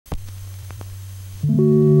All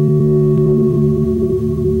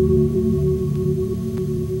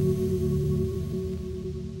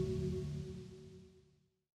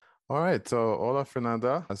right, so hola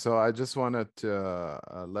Fernanda. So I just wanted to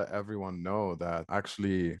let everyone know that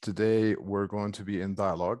actually today we're going to be in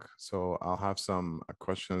dialogue. So I'll have some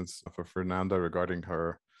questions for Fernanda regarding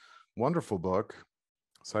her wonderful book,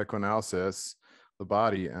 Psychoanalysis, the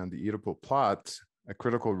Body and the Oedipal Plot, a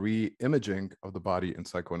critical re-imaging of the body in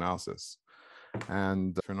psychoanalysis.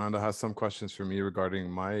 And Fernanda has some questions for me regarding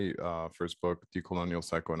my first book, Decolonial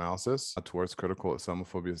Psychoanalysis, towards critical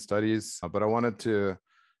Islamophobia studies. But I wanted to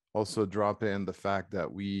also drop in the fact that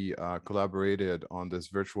we collaborated on this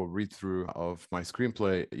virtual read-through of my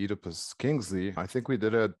screenplay, Oedipus Kingsley. I think we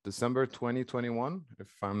did it December 2021, if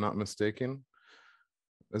I'm not mistaken.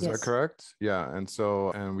 Is that correct? Yeah. And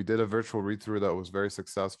we did a virtual read-through that was very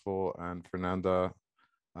successful, and Fernanda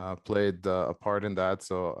played a part in that.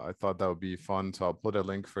 So I thought that would be fun. So I'll put a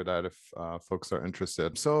link for that if folks are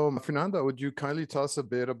interested. So Fernanda, would you kindly tell us a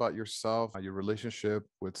bit about yourself, your relationship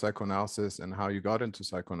with psychoanalysis, and how you got into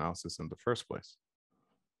psychoanalysis in the first place?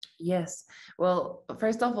 Yes. Well,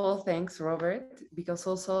 first of all, thanks, Robert, because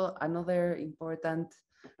also another important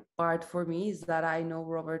part for me is that I know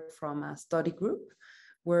Robert from a study group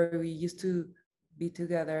where we used to be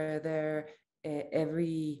together there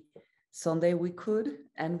every Sunday we could,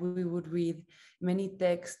 and we would read many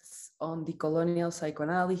texts on decolonial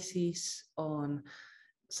psychoanalysis, on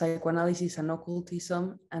psychoanalysis and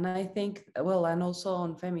occultism, and I think, well, and also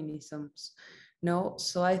on feminisms. No,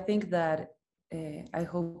 so I think that I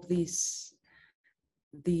hope these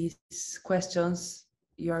questions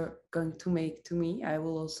you're going to make to me, I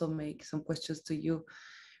will also make some questions to you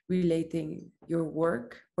relating your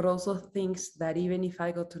work, but also things that even if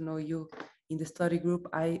I got to know you in the study group,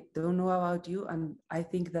 I don't know about you, and I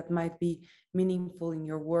think that might be meaningful in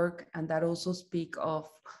your work, and that also speak of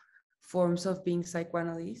forms of being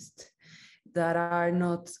psychoanalyst that are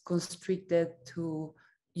not constricted to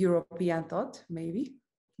European thought, maybe,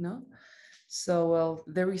 no? So, well,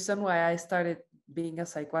 the reason why I started being a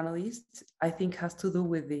psychoanalyst, I think has to do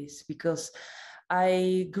with this, because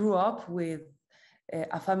I grew up with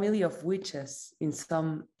a family of witches in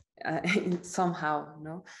somehow,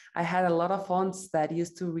 no? I had a lot of aunts that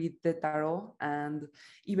used to read the tarot, and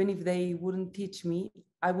even if they wouldn't teach me,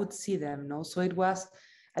 I would see them, no? So it was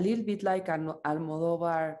a little bit like an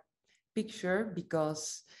Almodovar picture,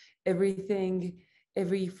 because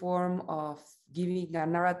every form of giving a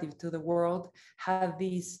narrative to the world had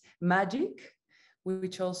this magic,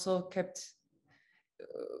 which also kept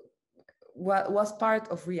was part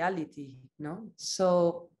of reality, no?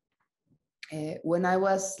 So when I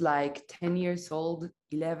was like 10 years old,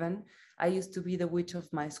 11, I used to be the witch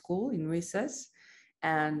of my school in recess,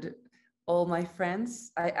 and all my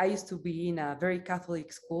friends, I used to be in a very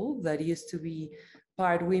Catholic school that used to be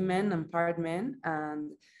part women and part men,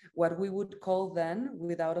 and what we would call then,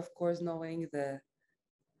 without of course knowing the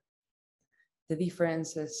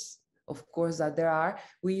differences, of course, that there are,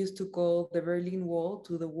 we used to call the Berlin Wall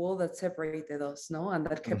to the wall that separated us, no, and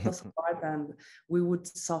that kept us apart, and we would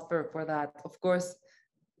suffer for that. Of course,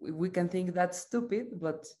 we can think that's stupid,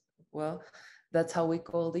 but well, that's how we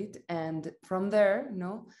called it. And from there,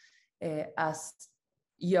 no, as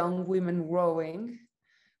young women growing,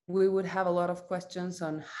 we would have a lot of questions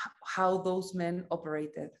on how those men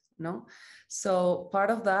operated, no? So part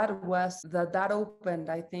of that was that opened,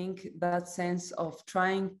 I think, that sense of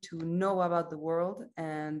trying to know about the world,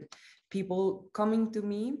 and people coming to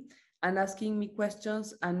me and asking me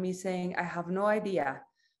questions, and me saying, I have no idea,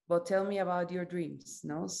 but tell me about your dreams,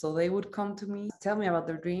 no? So they would come to me, tell me about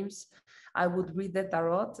their dreams. I would read the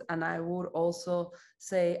tarot, and I would also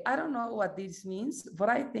say, I don't know what this means, but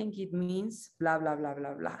I think it means blah, blah, blah,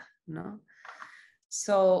 blah, blah, no?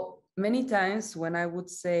 So many times when I would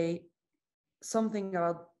say something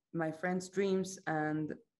about my friend's dreams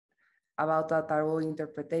and about a tarot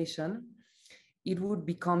interpretation, it would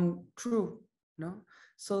become true, no?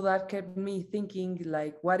 So that kept me thinking,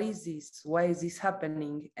 like, what is this? Why is this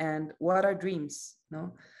happening? And what are dreams,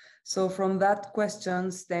 no? So from that question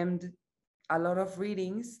stemmed a lot of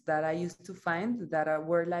readings that I used to find that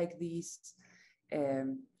were like these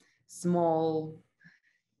small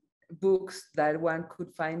books that one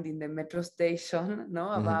could find in the metro station,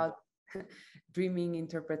 no, about dreaming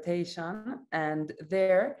interpretation. And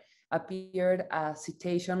there appeared a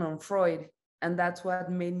citation on Freud, and that's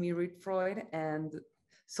what made me read Freud. And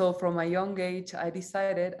so from a young age, I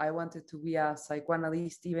decided I wanted to be a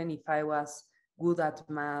psychoanalyst, even if I was good at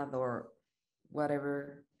math or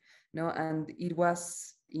whatever, no? And it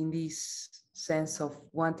was in this sense of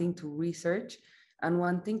wanting to research and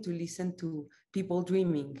wanting to listen to people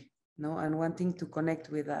dreaming, no, and wanting to connect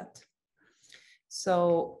with that.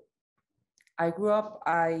 So I grew up,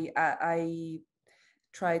 I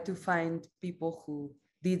tried to find people who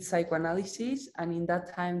did psychoanalysis, and in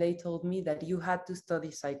that time they told me that you had to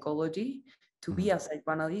study psychology to be a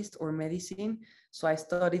psychoanalyst or medicine. So I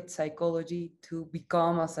studied psychology to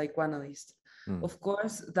become a psychoanalyst. Of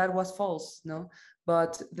course, that was false, no?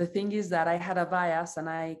 But the thing is that I had a bias, and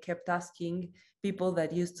I kept asking people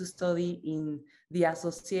that used to study in the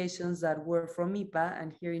associations that were from IPA,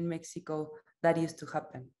 and here in Mexico, that used to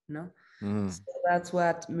happen, no? So that's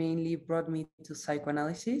what mainly brought me to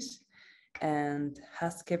psychoanalysis and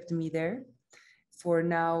has kept me there for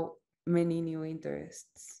now many new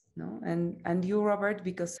interests, no? And you, Robert,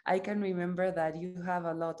 because I can remember that you have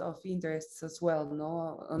a lot of interests as well,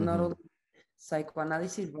 no? Not only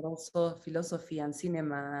psychoanalysis but also philosophy and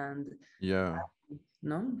cinema and Yeah.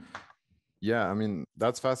 no. Yeah, I mean,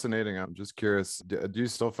 that's fascinating. I'm just curious, do you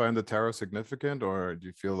still find the tarot significant, or do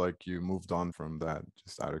you feel like you moved on from that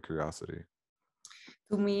just out of curiosity?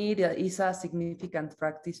 To me, it is a significant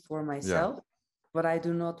practice for Yeah. myself, but I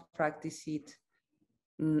do not practice it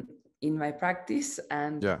in my practice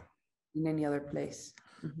and Yeah. in any other place.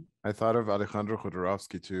 I thought of Alejandro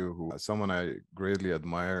Jodorowsky too, who someone I greatly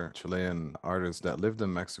admire, Chilean artist that lived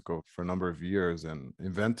in Mexico for a number of years and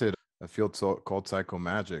invented a field called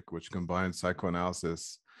psychomagic, which combines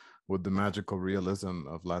psychoanalysis with the magical realism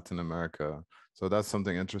of Latin America. So that's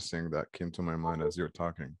something interesting that came to my mind as you were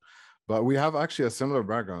talking. But we have actually a similar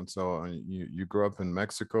background. So you grew up in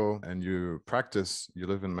Mexico and you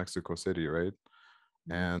live in Mexico City, right?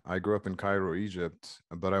 And I grew up in Cairo, Egypt,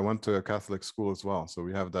 but I went to a Catholic school as well. So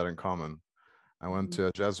we have that in common. I went to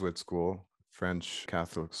a Jesuit school, French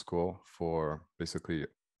Catholic school, for basically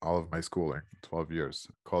all of my schooling, 12 years,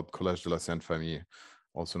 called Collège de la Sainte Famille,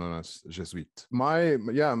 also known as Jesuit.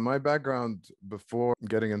 My background before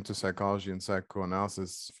getting into psychology and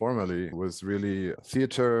psychoanalysis formally was really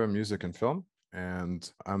theater, music, and film.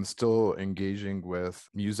 And I'm still engaging with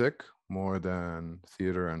music more than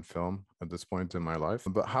theater and film at this point in my life.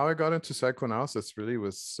 But how I got into psychoanalysis really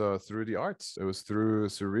was through the arts. It was through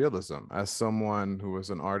surrealism. As someone who was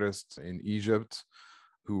an artist in Egypt,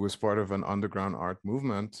 who was part of an underground art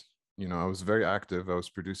movement, I was very active. I was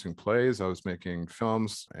producing plays, I was making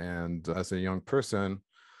films, and as a young person,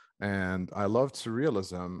 and I loved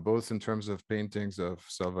surrealism, both in terms of paintings of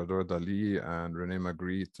Salvador Dali and René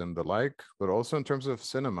Magritte and the like, but also in terms of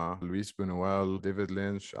cinema, Luis Buñuel, David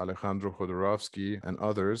Lynch, Alejandro Jodorowsky, and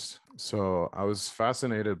others. So I was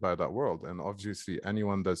fascinated by that world. And obviously,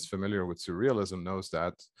 anyone that's familiar with surrealism knows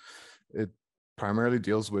that it primarily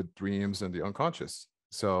deals with dreams and the unconscious.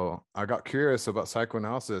 So I got curious about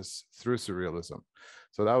psychoanalysis through surrealism.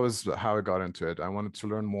 So that was how I got into it. I wanted to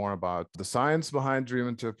learn more about the science behind dream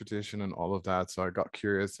interpretation and all of that. So I got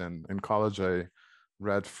curious, and in college, I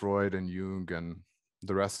read Freud and Jung, and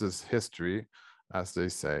the rest is history, as they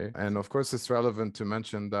say. And of course, it's relevant to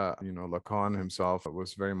mention that, Lacan himself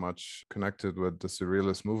was very much connected with the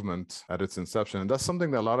surrealist movement at its inception. And that's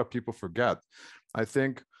something that a lot of people forget. I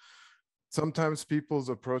think sometimes people's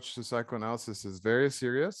approach to psychoanalysis is very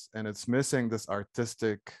serious, and it's missing this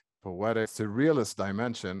artistic, poetic, surrealist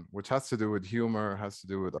dimension, which has to do with humor, has to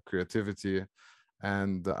do with creativity.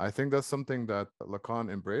 And I think that's something that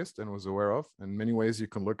Lacan embraced and was aware of. In many ways, you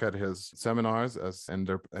can look at his seminars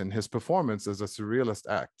and his performance as a surrealist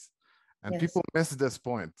act. And Yes. people miss this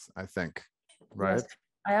point, I think, right? Yes,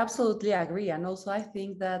 I absolutely agree. And also, I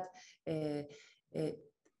think that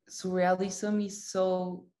surrealism is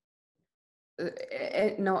so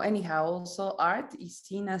no, anyhow, also art is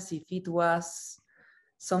seen as if it was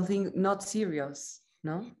something not serious,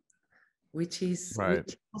 no, which is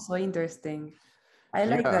also interesting. I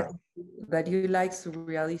like that you like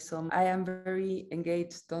surrealism. I am very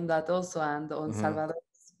engaged on that also, and on Salvador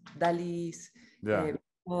Dali's method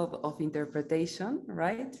of interpretation,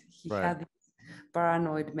 right? He had this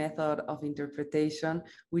paranoid method of interpretation,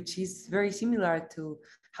 which is very similar to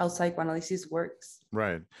how psychoanalysis works.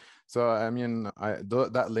 Right. So, I mean,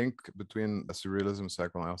 that link between surrealism and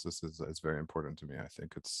psychoanalysis is very important to me. I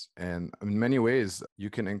think and in many ways, you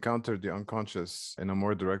can encounter the unconscious in a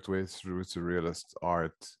more direct way through surrealist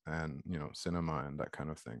art and, cinema and that kind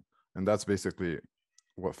of thing. And that's basically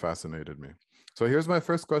what fascinated me. So here's my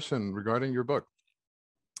first question regarding your book.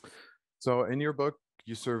 So in your book,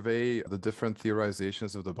 you survey the different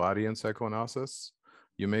theorizations of the body in psychoanalysis.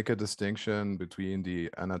 You make a distinction between the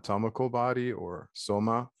anatomical body, or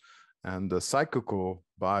soma, and the psychical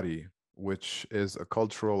body, which is a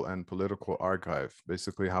cultural and political archive,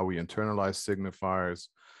 basically how we internalize signifiers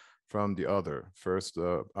from the other. First,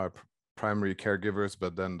 our primary caregivers,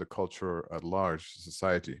 but then the culture at large,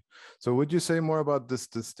 society. So would you say more about this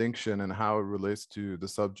distinction and how it relates to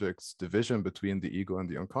the subject's division between the ego and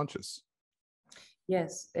the unconscious?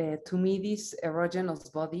 Yes, to me, this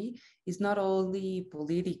erogenous body is not only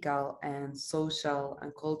political and social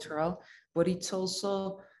and cultural, but it's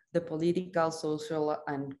also the political, social,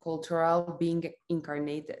 and cultural being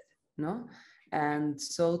incarnated, no? And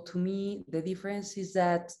so to me, the difference is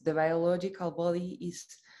that the biological body is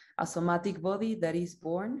a somatic body that is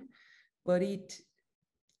born, but it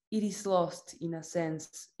is lost in a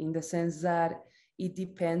sense, in the sense that it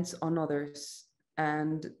depends on others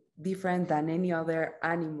and different than any other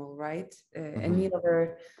animal, right? Any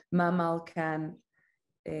other mammal can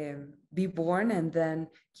be born and then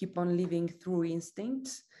keep on living through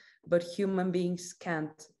instincts, but human beings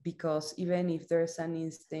can't, because even if there's an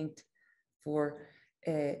instinct for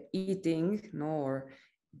eating, no, or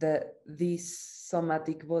this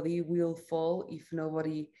somatic body will fall if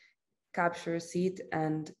nobody captures it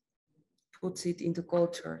and puts it into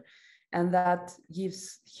culture. And that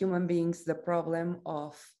gives human beings the problem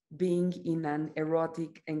of being in an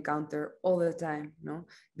erotic encounter all the time, no?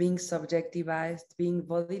 Being subjectivized, being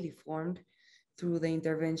bodily formed through the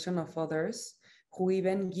intervention of others who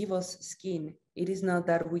even give us skin. It is not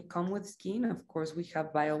that we come with skin, of course, we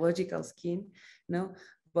have biological skin, no?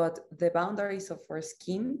 But the boundaries of our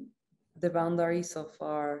skin, the boundaries of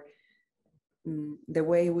our, the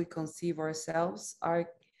way we conceive ourselves are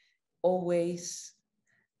always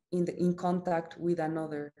in contact with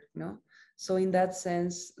another, no? So in that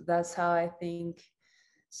sense, that's how I think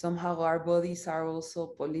somehow our bodies are also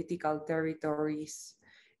political territories,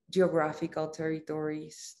 geographical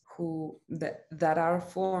territories that are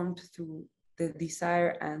formed through the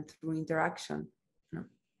desire and through interaction, no?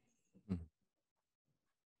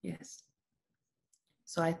 Yes.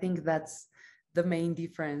 So I think that's the main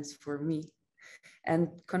difference for me. And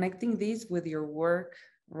connecting this with your work,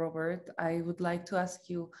 Robert, I would like to ask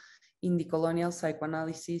you, in Decolonial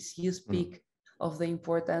Psychoanalysis, you speak of the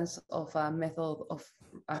importance of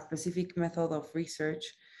a specific method of research,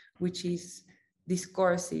 which is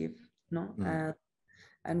discursive, no?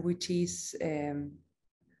 And which is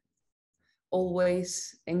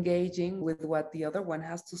always engaging with what the other one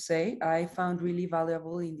has to say. I found really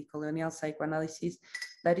valuable in Decolonial Psychoanalysis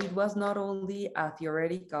that it was not only a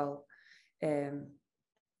theoretical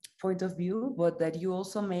point of view, but that you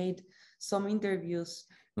also made some interviews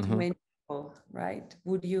to many people, right?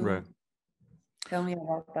 Would you tell me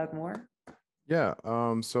about that more? Yeah.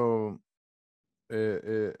 So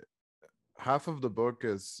half of the book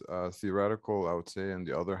is theoretical, I would say, and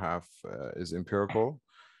the other half is empirical.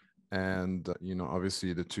 And,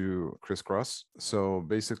 obviously the two crisscross. So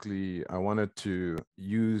basically, I wanted to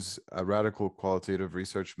use a radical qualitative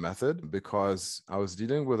research method because I was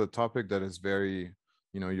dealing with a topic that is very,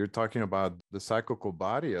 you're talking about the psychical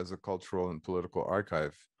body as a cultural and political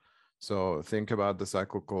archive. So think about the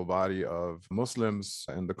psychical body of Muslims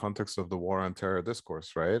in the context of the war on terror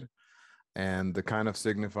discourse, right? And the kind of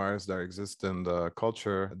signifiers that exist in the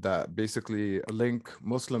culture that basically link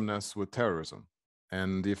Muslimness with terrorism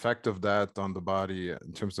and the effect of that on the body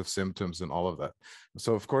in terms of symptoms and all of that.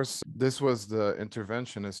 So, of course, this was the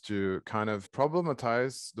intervention, is to kind of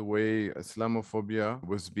problematize the way Islamophobia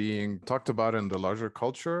was being talked about in the larger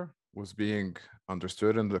culture, was being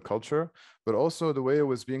understood in the culture, but also the way it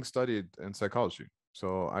was being studied in psychology.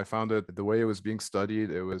 So I found it, the way it was being studied,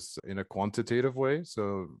 it was in a quantitative way,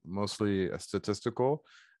 so mostly statistical.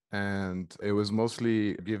 And it was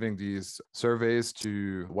mostly giving these surveys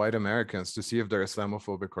to white Americans to see if they're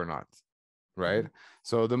Islamophobic or not, right?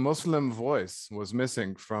 So the Muslim voice was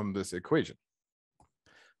missing from this equation.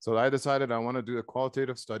 So I decided I want to do a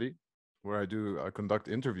qualitative study where I conduct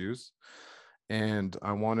interviews, and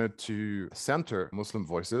I wanted to center Muslim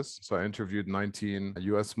voices. So I interviewed 19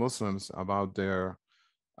 US Muslims about their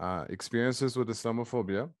experiences with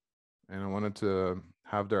Islamophobia, and I wanted to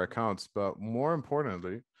have their accounts. But more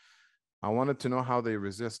importantly, I wanted to know how they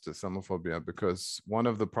resist Islamophobia, because one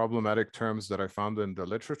of the problematic terms that I found in the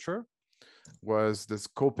literature was this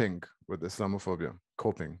coping with Islamophobia,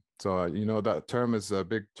 coping. So, that term is a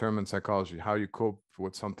big term in psychology, how you cope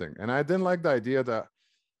with something. And I didn't like the idea that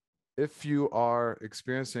if you are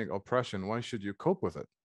experiencing oppression, why should you cope with it,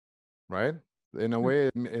 right? In a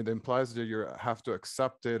way, it implies that you have to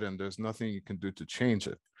accept it and there's nothing you can do to change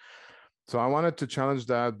it. So I wanted to challenge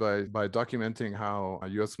that by documenting how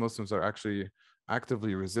US Muslims are actually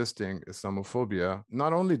actively resisting Islamophobia,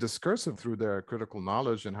 not only discursive through their critical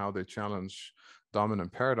knowledge and how they challenge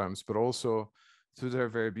dominant paradigms, but also through their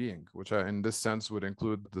very being, which in this sense would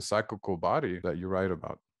include the psychical body that you write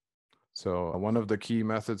about. So one of the key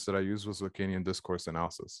methods that I used was Lacanian discourse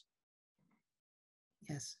analysis.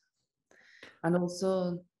 Yes. And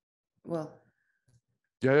also, well,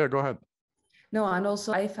 Yeah, go ahead. no, and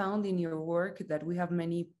also I found in your work that we have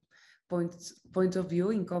many points of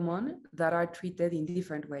view in common that are treated in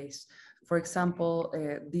different ways. For example,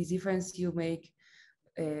 this difference you make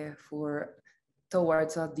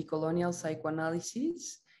towards a decolonial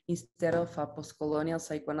psychoanalysis instead of a postcolonial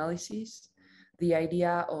psychoanalysis, the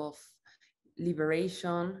idea of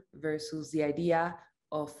liberation versus the idea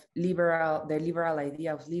of the liberal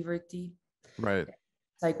idea of liberty, Right.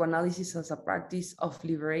 psychoanalysis as a practice of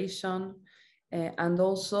liberation, and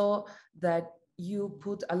also that you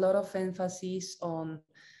put a lot of emphasis on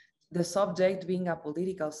the subject being a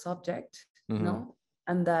political subject, no?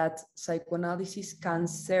 And that psychoanalysis can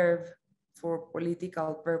serve for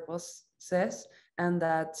political purposes, and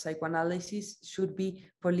that psychoanalysis should be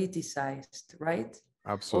politicized, right?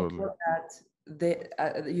 Absolutely. Also that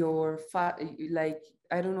like,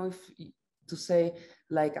 I don't know if to say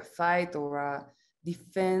like a fight or a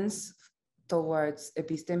defense towards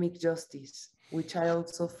epistemic justice, which I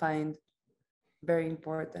also find very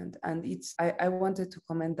important. And I wanted to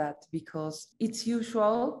comment that because it's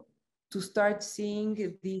usual to start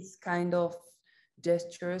seeing these kind of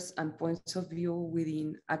gestures and points of view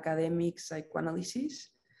within academic psychoanalysis.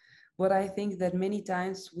 But I think that many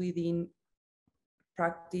times within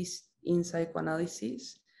practice in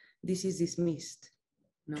psychoanalysis, this is dismissed,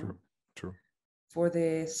 no? True. For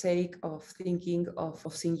the sake of thinking of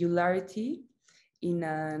singularity in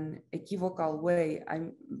an equivocal way.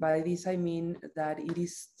 By this I mean that it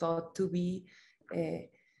is thought to be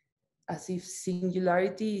as if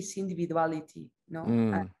singularity is individuality, no?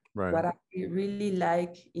 And Right. what I really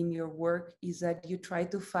like in your work is that you try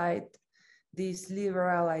to fight this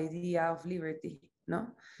liberal idea of liberty, no?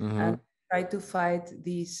 And try to fight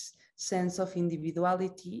this sense of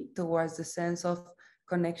individuality towards the sense of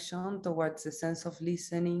connection, towards the sense of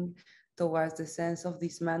listening, towards the sense of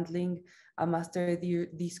dismantling a master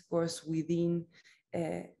discourse within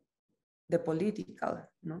the political,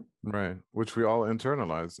 no? Right, which we all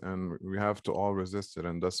internalize, and we have to all resist it.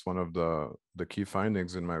 And that's one of the key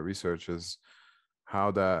findings in my research is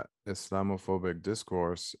how that Islamophobic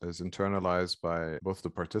discourse is internalized by both the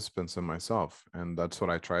participants and myself. And that's what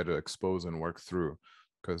I try to expose and work through.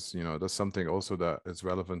 Because, that's something also that is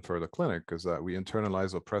relevant for the clinic, is that we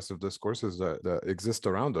internalize oppressive discourses that exist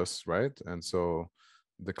around us, right? And so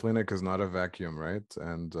the clinic is not a vacuum, right?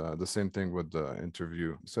 And the same thing with the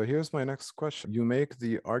interview. So here's my next question. You make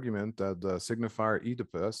the argument that the signifier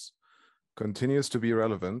Oedipus continues to be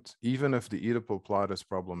relevant, even if the Oedipal plot is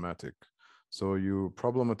problematic. So you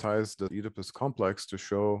problematize the Oedipus complex to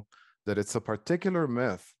show that it's a particular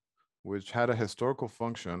myth which had a historical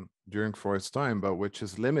function during Freud's time, but which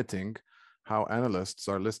is limiting how analysts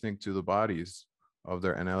are listening to the bodies of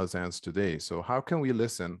their analysans today. So how can we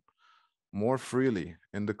listen more freely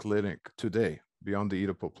in the clinic today beyond the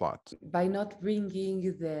Oedipal plot? By not bringing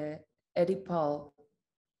the Oedipal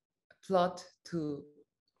plot to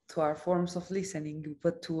our forms of listening,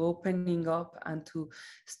 but to opening up and to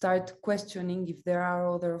start questioning if there are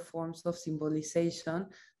other forms of symbolization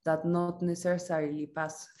that not necessarily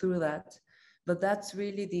pass through that. But that's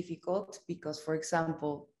really difficult because, for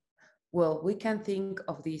example, well, we can think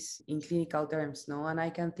of this in clinical terms, no? And I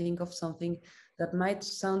can think of something that might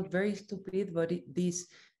sound very stupid, but these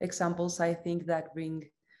examples, I think, that bring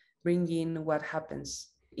in what happens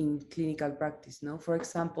in clinical practice, no? For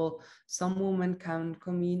example, some woman can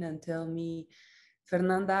come in and tell me,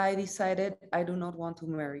 Fernanda, I decided I do not want to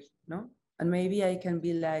marry, no? And maybe I can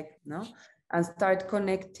be like, no? And start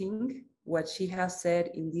connecting what she has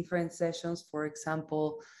said in different sessions, for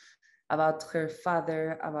example, about her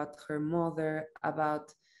father, about her mother,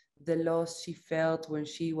 about the loss she felt when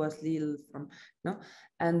she was little, no,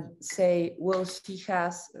 and say, well, she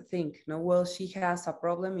has a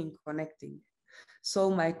problem in connecting.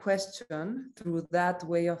 So my question through that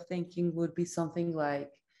way of thinking would be something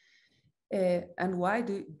like, and why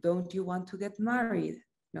don't you want to get married?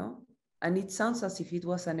 No, and it sounds as if it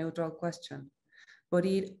was a neutral question, but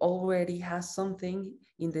it already has something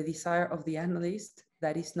in the desire of the analyst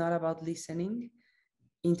that is not about listening,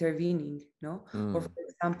 intervening, no? Or for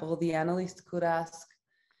example, the analyst could ask,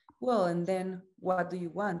 well, and then what do you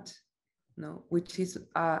want? No, which is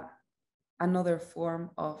another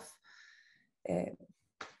form of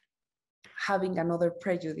having another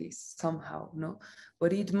prejudice somehow, no?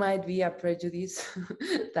 But it might be a prejudice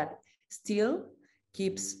that still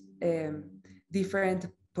keeps different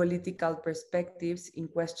political perspectives in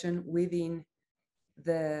question within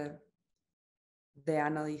the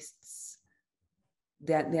analyst's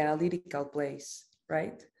the analytical place,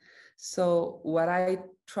 right? So what I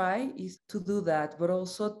try is to do that, but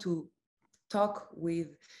also to talk with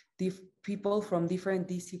people from different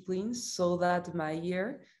disciplines so that my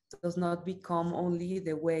ear does not become only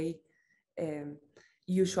the way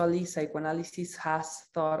usually psychoanalysis has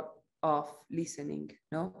thought of listening,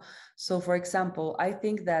 no? So for example, I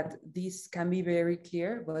think that this can be very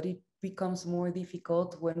clear, but it becomes more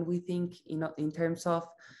difficult when we think in terms of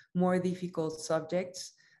more difficult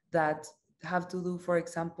subjects that have to do, for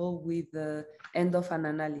example, with the end of an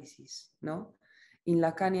analysis, no? In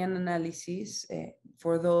Lacanian analysis,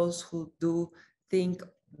 for those who do think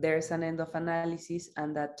there's an end of analysis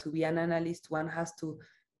and that to be an analyst, one has to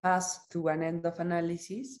pass through an end of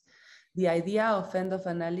analysis, the idea of end of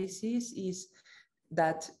analysis is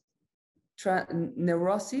that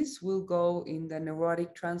neurosis will go in the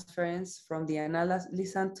neurotic transference from the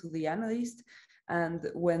analysant to the analyst. And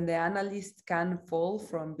when the analyst can fall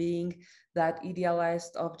from being that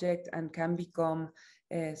idealized object and can become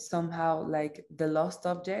somehow like the lost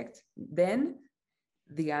object, then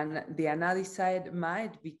the analyst side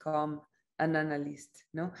might become an analyst,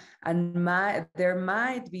 no? And there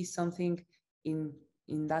might be something in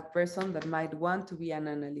that person that might want to be an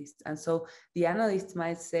analyst. And so the analyst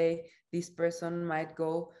might say this person might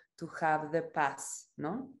go to have the pass,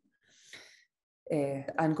 no?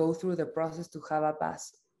 And go through the process to have a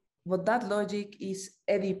pass. But that logic is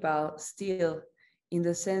Oedipal still, in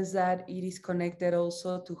the sense that it is connected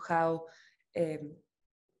also to how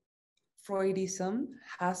Freudism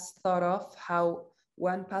has thought of how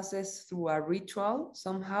one passes through a ritual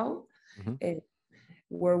somehow,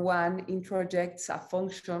 where one introjects a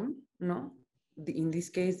function, no? In this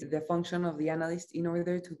case, the function of the analyst in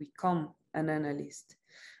order to become an analyst.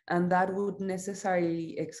 And that would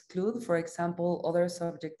necessarily exclude, for example, other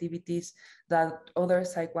subjectivities that other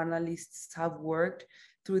psychoanalysts have worked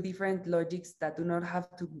through different logics that do not have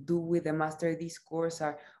to do with the master discourse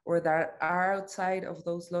or that are outside of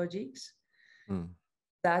those logics,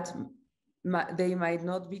 that they might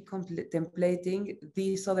not be contemplating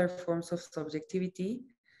these other forms of subjectivity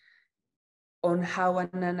on how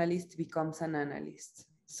an analyst becomes an analyst.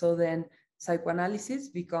 So then psychoanalysis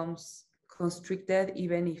becomes constricted,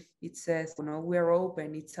 even if it says, we're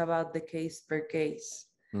open, it's about the case per case.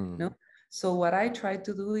 No? So what I try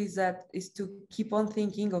to do is to keep on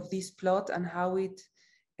thinking of this plot and how it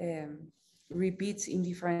repeats in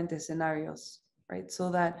different scenarios, right? So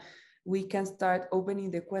that we can start opening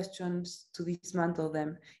the questions to dismantle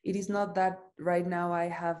them. It is not that right now I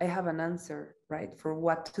have an answer, right, for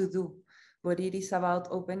what to do, but it is about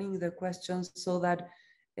opening the questions so that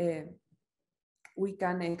we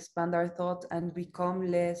can expand our thought and become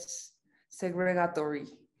less segregatory,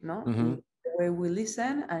 no? In the way we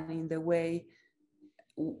listen and in the way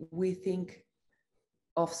we think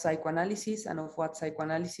of psychoanalysis and of what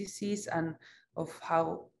psychoanalysis is and of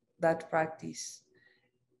how that practice,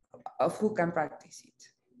 of who can practice it,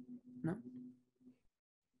 no?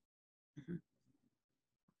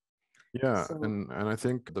 Yeah, so, and I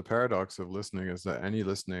think the paradox of listening is that any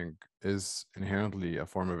listening is inherently a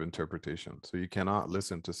form of interpretation. So you cannot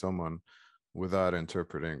listen to someone without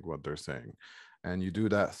interpreting what they're saying. And you do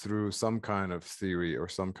that through some kind of theory or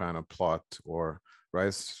some kind of plot, or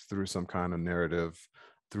right, through some kind of narrative,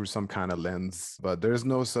 through some kind of lens. But there's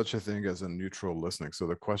no such a thing as a neutral listening. So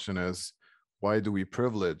the question is, why do we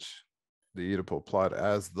privilege the Oedipal plot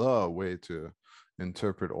as the way to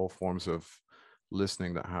interpret all forms of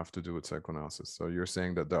listening that have to do with psychoanalysis? So you're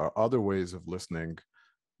saying that there are other ways of listening.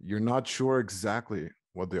 You're not sure exactly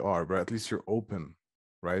what they are, but at least you're open,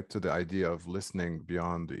 right, to the idea of listening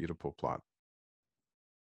beyond the Oedipal plot.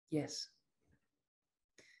 Yes.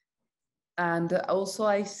 And also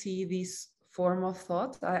I see this form of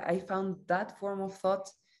thought. I found that form of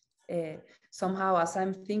thought somehow, as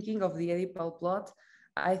I'm thinking of the Oedipal plot,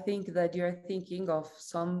 I think that you're thinking of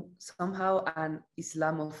somehow an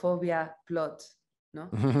Islamophobia plot, no?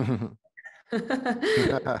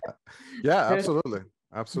 Yeah, absolutely.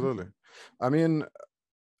 Absolutely. I mean,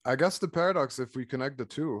 I guess the paradox, if we connect the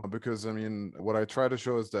two, because I mean, what I try to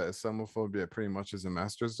show is that Islamophobia pretty much is a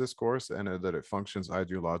master's discourse and that it functions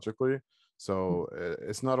ideologically. So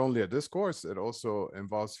it's not only a discourse, it also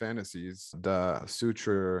involves fantasies that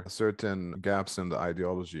suture certain gaps in the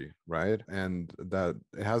ideology, right? And that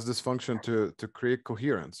it has this function to create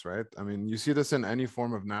coherence, right? I mean, you see this in any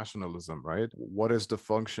form of nationalism, right? What is the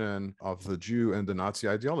function of the Jew in the Nazi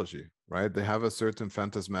ideology, right? They have a certain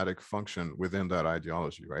phantasmatic function within that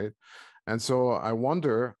ideology, right? And so I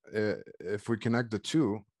wonder if we connect the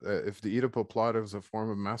two, if the Oedipal plot is a form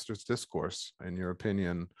of master's discourse, in your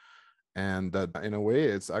opinion, And that in a way,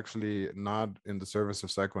 it's actually not in the service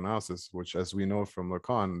of psychoanalysis, which, as we know from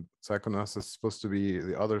Lacan, psychoanalysis is supposed to be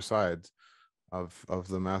the other side of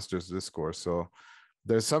the master's discourse. So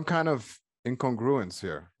there's some kind of incongruence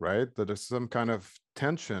here, right? That there's some kind of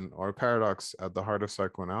tension or paradox at the heart of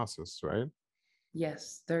psychoanalysis, right?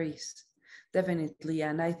 Yes, there is definitely.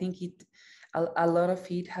 And I think a lot of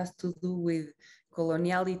it has to do with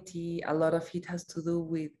coloniality. A lot of it has to do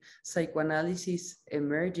with psychoanalysis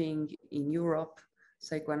emerging in Europe.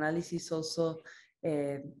 Psychoanalysis also,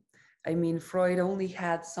 uh, I mean, Freud only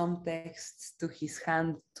had some texts to his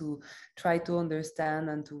hand to try to understand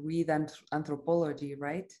and to read anthropology,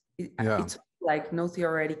 right? Yeah, It's like no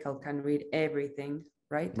theoretical can read everything,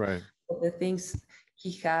 right? right. But the things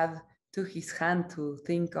he had to his hand to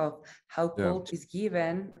think of how Yeah. culture is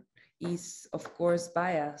given is of course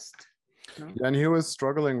biased, no? Yeah, and he was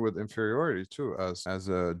struggling with inferiority too, as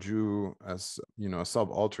a Jew, as you know, a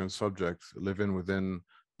subaltern subject living within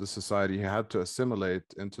the society. He had to assimilate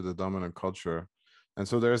into the dominant culture. And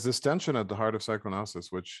so there's this tension at the heart of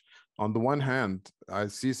psychoanalysis, which on the one hand, I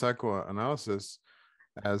see psychoanalysis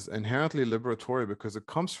as inherently liberatory because it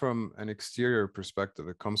comes from an exterior perspective.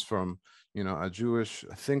 It comes from, you know, a Jewish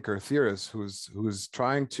thinker, theorist who's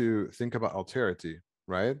trying to think about alterity,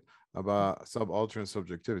 right? About subaltern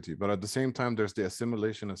subjectivity. But at the same time, there's the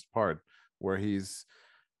assimilationist part where he's,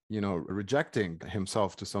 you know, rejecting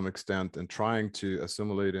himself to some extent and trying to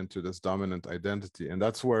assimilate into this dominant identity. And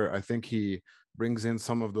that's where I think he brings in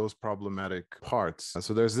some of those problematic parts.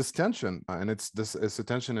 So there's this tension, and it's a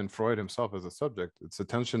tension in Freud himself as a subject. It's a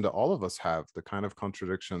tension that all of us have, the kind of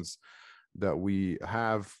contradictions that we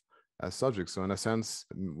have as subjects. So in a sense,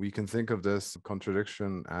 we can think of this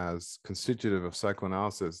contradiction as constitutive of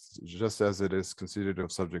psychoanalysis, just as it is constitutive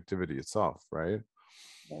of subjectivity itself, right?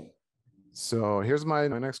 Right. So here's my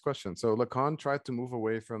next question. So Lacan tried to move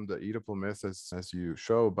away from the Oedipal myth, as you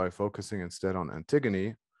show, by focusing instead on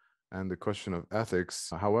Antigone and the question of ethics.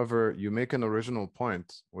 However, you make an original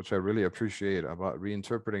point, which I really appreciate, about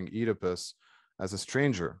reinterpreting Oedipus as a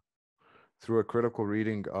stranger through a critical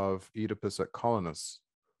reading of Oedipus at Colonus.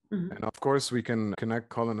 Mhm. And of course, we can connect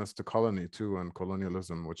colonist to colony too, and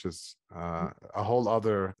colonialism, which is a whole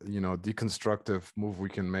other, you know, deconstructive move we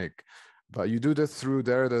can make. But you do this through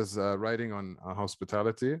Derrida's writing on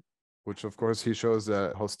hospitality, which of course he shows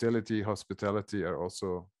that hostility, hospitality are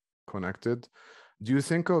also connected. Do you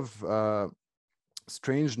think of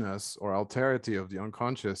strangeness or alterity of the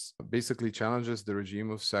unconscious basically challenges the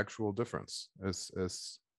regime of sexual difference? Is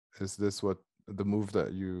this what the move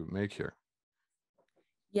that you make here?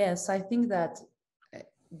 Yes, I think that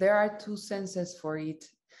there are two senses for it,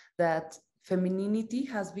 that femininity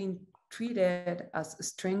has been treated as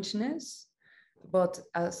strangeness, but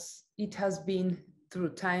as it has been through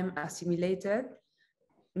time assimilated,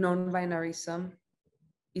 non-binarism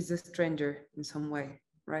is a stranger in some way,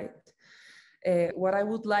 right? What I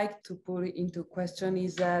would like to put into question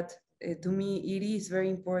is that to me it is very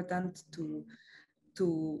important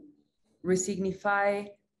to resignify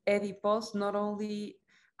Oedipus not only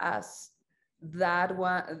as that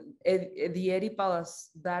one, the Oedipal as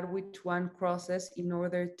that which one crosses in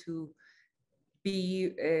order to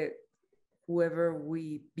be whoever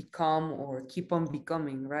we become or keep on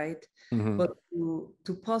becoming, right? Mm-hmm. But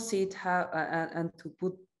to posit how and to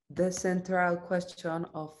put the central question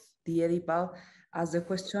of the Oedipal as the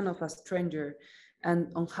question of a stranger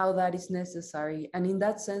and on how that is necessary. And in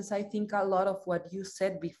that sense, I think a lot of what you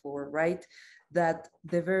said before, right? That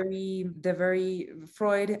the very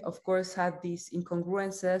Freud, of course, had these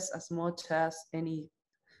incongruences as much as any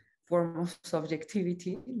form of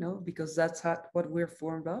subjectivity, you know, because that's what we're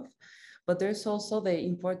formed of. But there's also the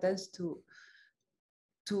importance to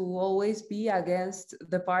always be against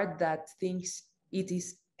the part that thinks it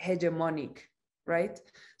is hegemonic, right?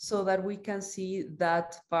 So that we can see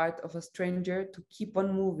that part of a stranger to keep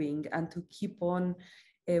on moving and to keep on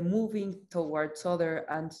moving towards other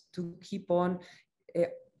and to keep on uh,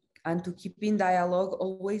 and to keep in dialogue,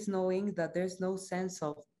 always knowing that there's no sense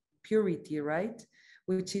of purity, right?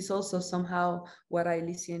 Which is also somehow what I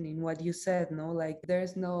listen in what you said, no? Like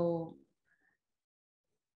there's no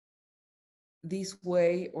this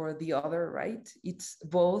way or the other, right? It's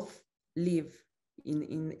both live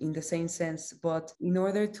in the same sense, but in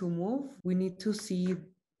order to move, we need to see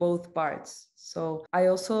both parts. So I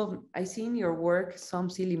see in your work some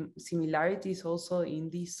similarities also in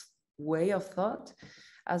this way of thought,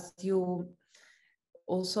 as you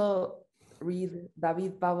also read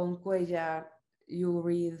David Pavón Cuellar, you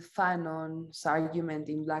read Fanon's argument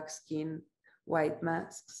in Black Skin, White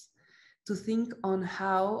Masks, to think on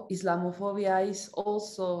how Islamophobia is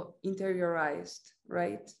also interiorized,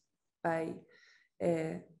 right? by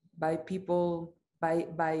people,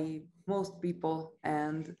 by most people,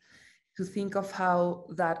 and to think of how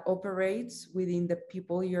that operates within the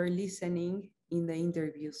people you're listening in the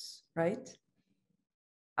interviews, right? Right.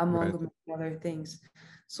 Among many other things.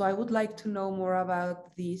 So I would like to know more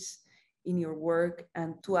about this in your work,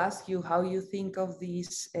 and to ask you how you think of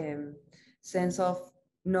this sense of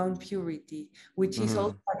non-purity, which is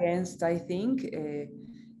also Hmm. against, I think,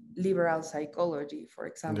 liberal psychology, for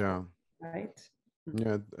Yeah. example, right?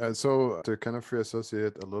 Yeah. So to kind of free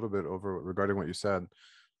associate a little bit over regarding what you said,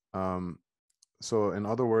 um, so in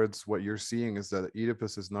other words, what you're seeing is that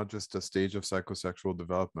Oedipus is not just a stage of psychosexual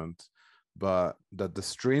development, but that the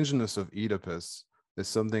strangeness of Oedipus is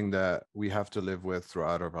something that we have to live with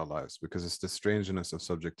throughout our lives because it's the strangeness of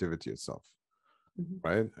subjectivity itself, Mhm.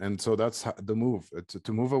 right? And so that's the move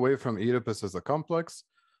to move away from Oedipus as a complex,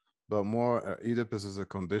 but more Oedipus as a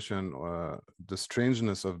condition, the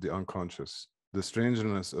strangeness of the unconscious, the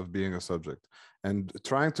strangeness of being a subject, and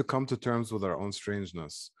trying to come to terms with our own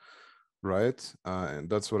strangeness, right? And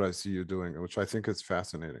that's what I see you doing, which I think is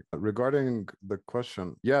fascinating. Regarding the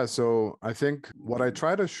question, yeah, so I think what I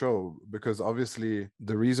try to show, because obviously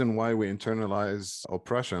the reason why we internalize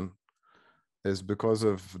oppression is because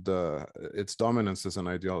of its dominance as an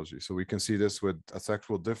ideology. So we can see this with a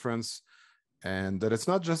sexual difference, and that it's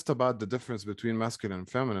not just about the difference between masculine and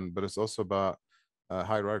feminine, but it's also about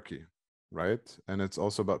hierarchy, right? And it's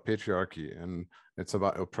also about patriarchy, and it's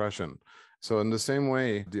about oppression. So in the same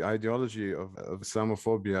way, the ideology of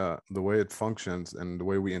Islamophobia, the way it functions and the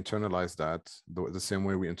way we internalize that, the same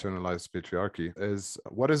way we internalize patriarchy, is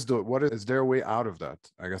what is their way out of that?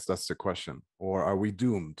 I guess that's the question. Or are we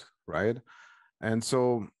doomed, right? And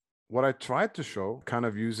so what I tried to show, kind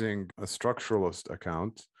of using a structuralist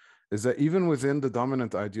account, is that even within the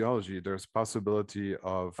dominant ideology, there's possibility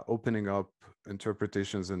of opening up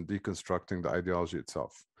interpretations and deconstructing the ideology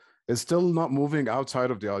itself. It's still not moving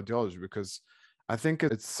outside of the ideology because I think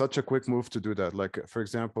it's such a quick move to do that. Like, for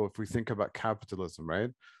example, if we think about capitalism,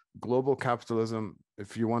 right? Global capitalism,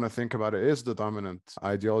 if you want to think about it, is the dominant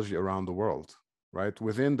ideology around the world, right?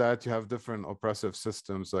 Within that, you have different oppressive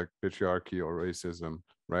systems like patriarchy or racism,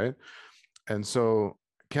 right? And so,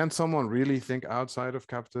 can someone really think outside of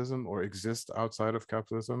capitalism or exist outside of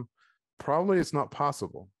capitalism? Probably it's not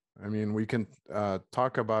possible. I mean, we can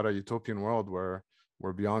talk about a utopian world where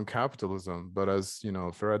we're beyond capitalism, but as you know,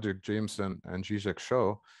 Frederick Jameson and Zizek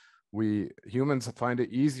show, we humans find it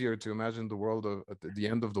easier to imagine the world of at the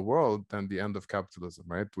end of the world than the end of capitalism,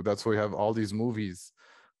 right? That's why we have all these movies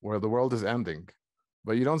where the world is ending,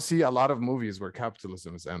 but you don't see a lot of movies where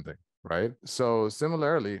capitalism is ending, right? So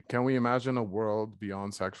similarly, can we imagine a world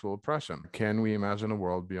beyond sexual oppression? Can we imagine a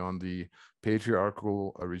world beyond the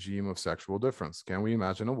patriarchal regime of sexual difference? Can we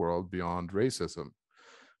imagine a world beyond racism?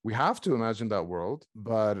 We have to imagine that world,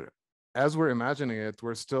 but as we're imagining it,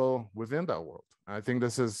 we're still within that world. I think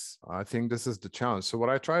this is the challenge. So what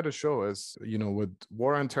I try to show is, you know, with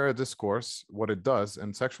war on terror discourse, what it does,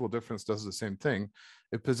 and sexual difference does the same thing.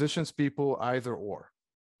 It positions people either or,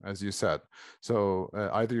 as you said. So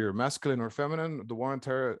either you're masculine or feminine. The war on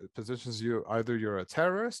terror positions you either you're a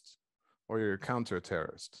terrorist or you're a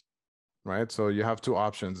counter-terrorist, right? So you have two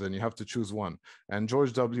options and you have to choose one. And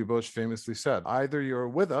George W. Bush famously said, either you're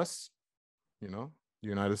with us, you know, the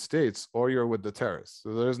United States, or you're with the terrorists.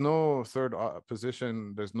 So there's no third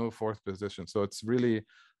position, there's no fourth position. So it's really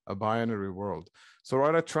a binary world. So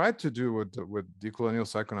what I tried to do with decolonial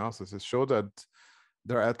psychoanalysis is show that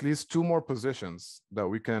there are at least two more positions that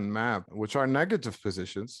we can map, which are negative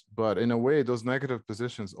positions, but in a way, those negative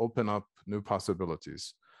positions open up new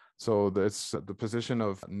possibilities. So it's the position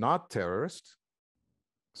of not terrorist.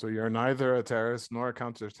 So you're neither a terrorist nor a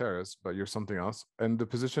counter-terrorist, but you're something else. And the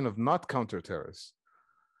position of not counter-terrorist.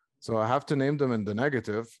 So I have to name them in the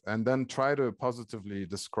negative and then try to positively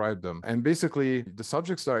describe them. And basically, the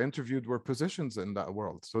subjects that are interviewed were positions in that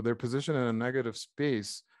world. So they're positioned in a negative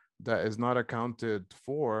space that is not accounted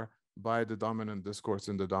for by the dominant discourse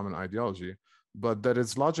and the dominant ideology, but that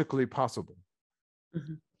is logically possible.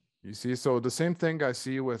 Mhm. You see, so the same thing I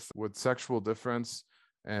see with sexual difference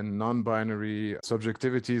and non-binary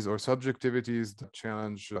subjectivities or subjectivities that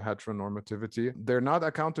challenge heteronormativity. They're not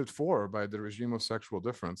accounted for by the regime of sexual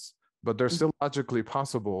difference, but they're still logically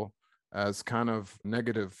possible as kind of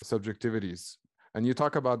negative subjectivities. And you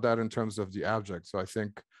talk about that in terms of the abject. So I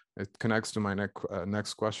think it connects to my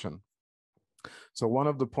next question. So one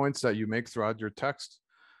of the points that you make throughout your text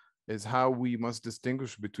is how we must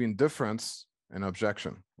distinguish between difference and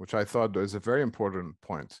objection, which I thought is a very important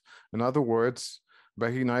point. In other words,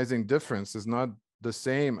 recognizing difference is not the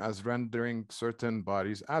same as rendering certain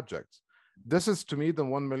bodies abject. this is to me the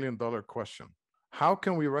 $1 million question. How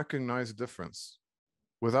can we recognize difference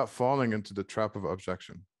without falling into the trap of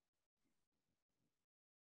objection?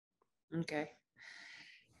 Okay.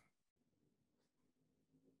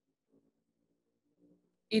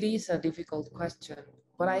 It is a difficult question,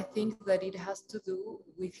 but I think that it has to do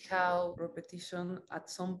with how repetition at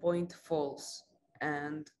some point falls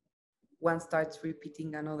and one starts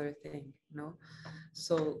repeating another thing, no?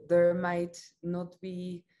 So there might not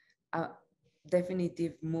be a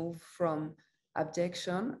definitive move from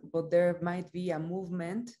abjection, but there might be a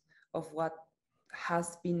movement of what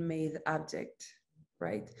has been made abject,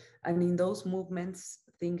 right? And in those movements,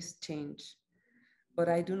 things change. But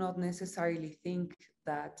I do not necessarily think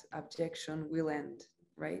that abjection will end,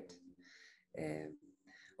 right? Uh,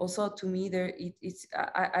 Also, to me,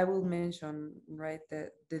 I will mention, right,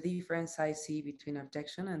 the difference I see between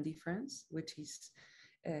abjection and difference, which is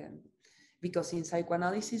um, because in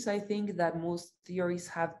psychoanalysis, I think that most theories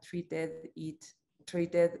have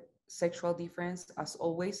treated sexual difference as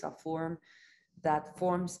always a form that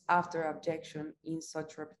forms after abjection in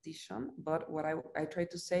such repetition. But what I try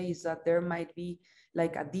to say is that there might be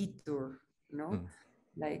like a detour, you know,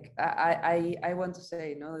 like I want to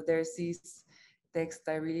say, you know, there's this text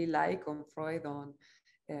I really like on Freud on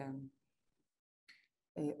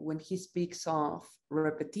when he speaks of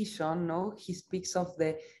repetition, no, he speaks of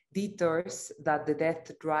the detours that the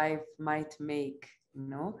death drive might make, you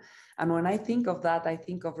know. And when I think of that, I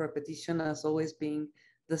think of repetition as always being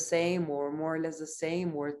the same or more or less the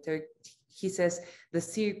same, or he says the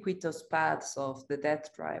circuitous paths of the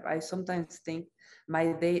death drive. I sometimes think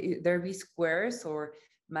might there be squares, or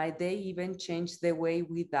might they even change the way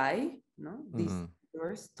we die, no, these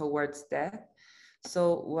detours towards death.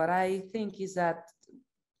 So what I think is that,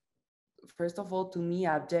 first of all, to me,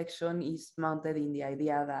 abjection is mounted in the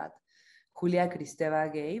idea that Julia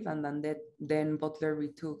Kristeva gave, and then Butler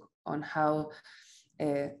retook on how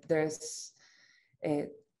there's a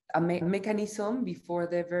mechanism before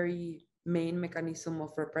the very main mechanism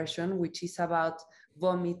of repression, which is about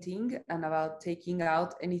vomiting and about taking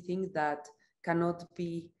out anything that cannot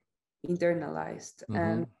be internalized.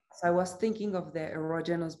 And so I was thinking of the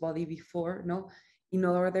erogenous body before, no, in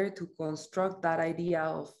order to construct that idea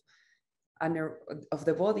of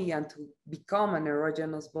the body and to become an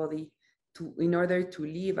erogenous body, in order to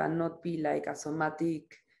live and not be like a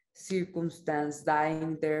somatic circumstance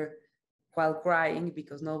dying there while crying,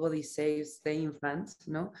 because nobody saves the infant,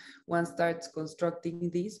 no? One starts constructing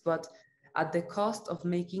this, but at the cost of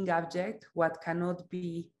making abject what cannot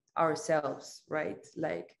be ourselves, right?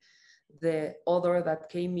 Like the odor that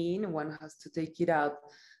came in, one has to take it out.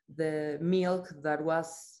 The milk that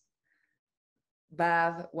was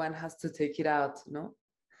bad, one has to take it out, no?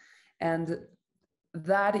 And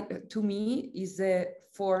that, to me, is a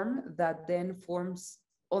form that then forms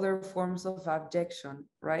other forms of abjection,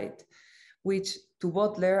 right? Which to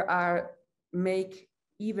Butler are make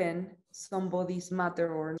even some bodies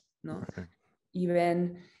matter or no,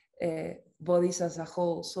 even bodies as a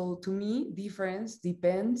whole. So to me, different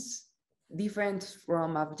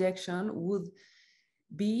from abjection would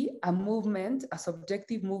be a movement, a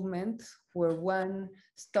subjective movement where one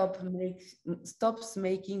stops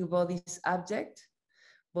making bodies abject,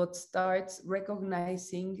 but starts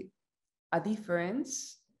recognizing a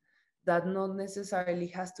difference that not necessarily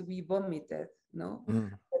has to be vomited, no?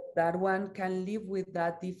 That one can live with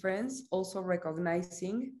that difference, also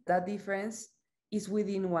recognizing that difference is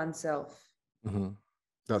within oneself.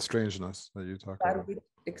 That strangeness that you talk about.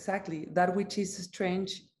 Exactly. That which is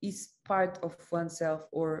strange is part of oneself,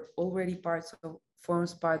 or already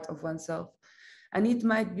forms part of oneself. And it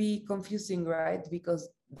might be confusing, right? Because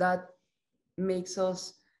that makes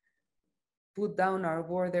us put down our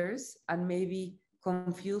borders and maybe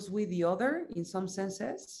confuse with the other in some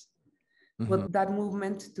senses. But that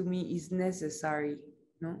movement to me is necessary,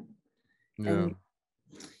 no? Yeah. And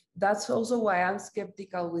that's also why I'm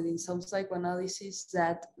skeptical within some psychoanalysis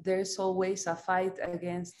that there's always a fight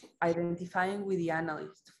against identifying with the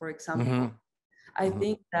analyst, for example. I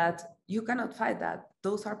think that you cannot fight that.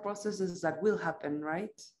 Those are processes that will happen,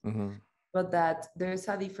 right? But that there's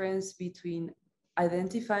a difference between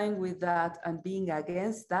identifying with that and being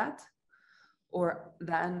against that, or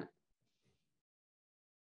than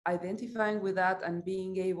identifying with that and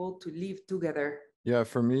being able to live together. Yeah,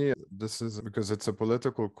 for me, this is because it's a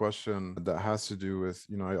political question that has to do with,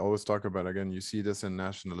 you know, I always talk about, again, you see this in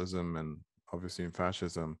nationalism and obviously in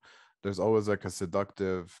fascism. There's always like a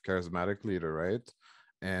seductive, charismatic leader, right?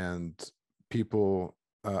 And people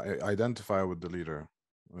identify with the leader.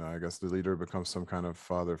 I guess the leader becomes some kind of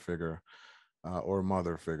father figure or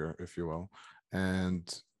mother figure, if you will. And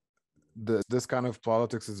this kind of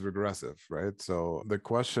politics is regressive, right? So the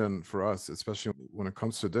question for us, especially when it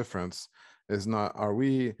comes to difference, is not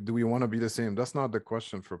do we want to be the same? That's not the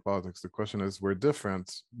question for politics. The question is, we're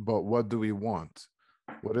different, but what do we want?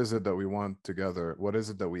 What is it that we want together? What is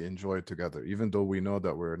it that we enjoy together, even though we know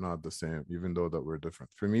that we're not the same, even though that we're different?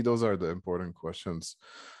 For me, those are the important questions,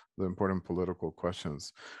 the important political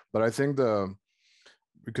questions. But I think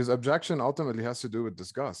because objection ultimately has to do with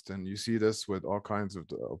disgust, and you see this with all kinds of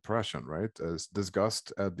oppression, right? As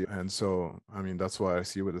disgust and so I mean that's what I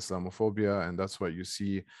see with Islamophobia, and that's what you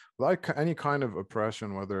see like any kind of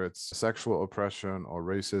oppression, whether it's sexual oppression or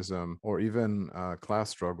racism or even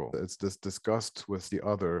class struggle. It's this disgust with the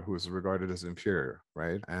other who is regarded as inferior,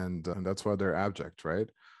 right? And that's why they're abject,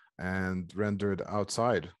 right? And rendered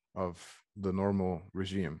outside of the normal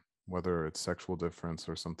regime, whether it's sexual difference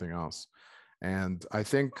or something else. And I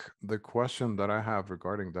think the question that I have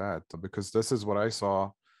regarding that, because this is what I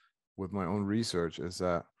saw with my own research, is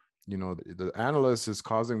that, the analyst is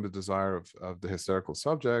causing the desire of the hysterical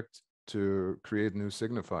subject to create new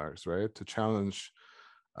signifiers, right? To challenge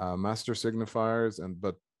master signifiers,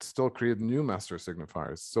 but still create new master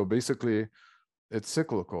signifiers. So basically, it's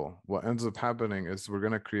cyclical. What ends up happening is we're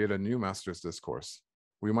going to create a new master's discourse.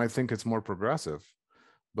 We might think it's more progressive,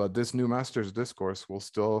 but this new master's discourse will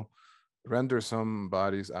still render some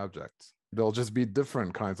bodies abject. They'll just be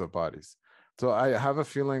different kinds of bodies. So I have a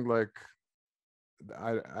feeling like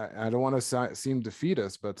I don't want to seem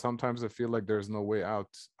defeatist, but sometimes I feel like there's no way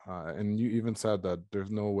out. And you even said that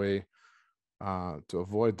there's no way to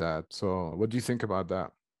avoid that. So what do you think about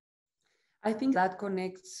that? I think that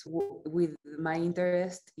connects with my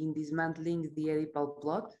interest in dismantling the Oedipal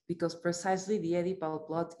plot, because precisely the Oedipal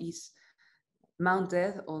plot is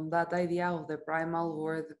mounted on that idea of the primal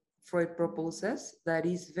word Freud proposes, that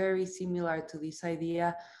is very similar to this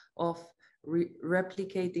idea of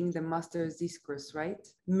replicating the master's discourse, right?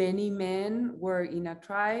 Many men were in a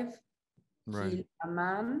tribe, Right. kill a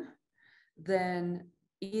man, then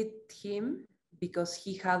eat him because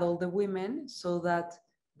he had all the women, so that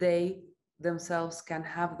they themselves can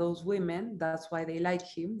have those women. That's why they like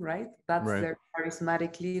him, right? That's Right. their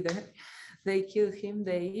charismatic leader. They kill him,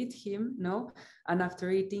 they eat him, no? And after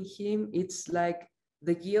eating him, it's like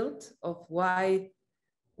the guilt of why,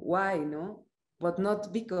 no? But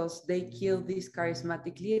not because they kill this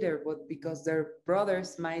charismatic leader, but because their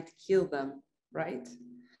brothers might kill them, right?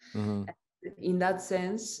 Mm-hmm. In that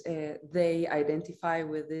sense, they identify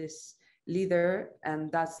with this leader,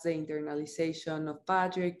 and that's the internalization of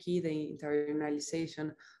patriarchy, the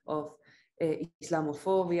internalization of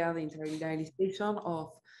Islamophobia, the internalization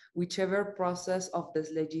of whichever process of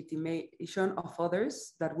dislegitimation of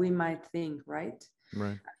others that we might think, right?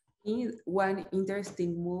 Right. One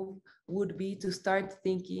interesting move would be to start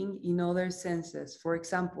thinking in other senses. For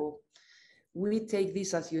example, we take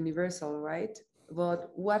this as universal, right?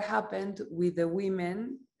 But what happened with the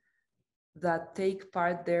women that take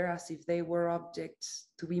part there as if they were objects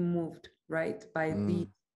to be moved, right? By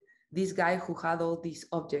this guy who had all these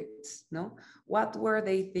objects, no? What were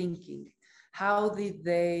they thinking? How did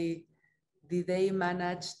they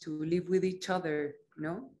manage to live with each other,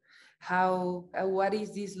 no? How, what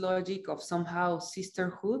is this logic of somehow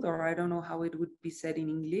sisterhood, or I don't know how it would be said in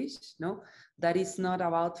English, no? That is not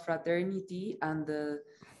about fraternity and the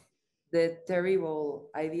terrible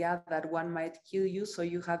idea that one might kill you, so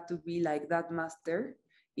you have to be like that master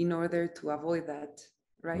in order to avoid that,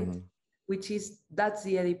 right? Mm-hmm. That's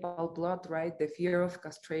the Oedipal plot, right? The fear of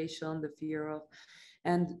castration, the fear of,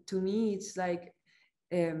 and to me, it's like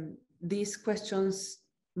these questions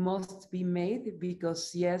must be made,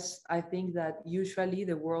 because yes, I think that usually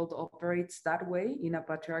the world operates that way, in a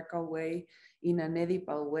patriarchal way, in an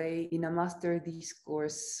Oedipal way, in a master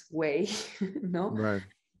discourse way, no? Right.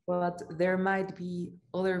 But there might be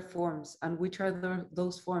other forms. And which are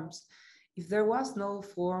those forms? If there was no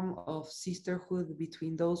form of sisterhood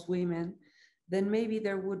between those women, then maybe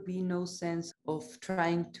there would be no sense of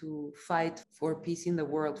trying to fight for peace in the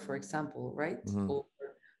world, for example, right? Mm-hmm. Or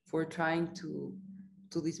for trying to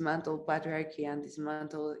dismantle patriarchy and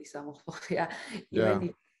dismantle Islamophobia, even Yeah. if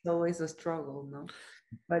it's always a struggle, no?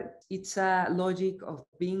 But it's a logic of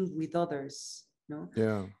being with others, no?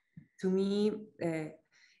 Yeah. To me,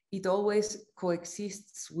 it always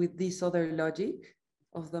coexists with this other logic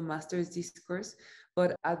of the master's discourse.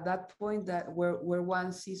 But at that point, that where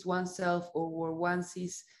one sees oneself, or where one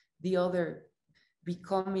sees the other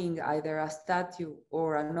becoming either a statue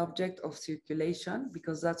or an object of circulation,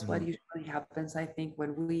 because that's what usually happens, I think,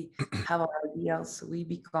 when we have our ideals. We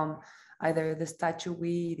become either the statue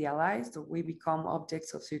we idealized, or we become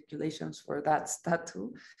objects of circulations for that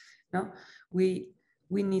statue. No, we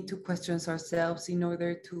we need to question ourselves in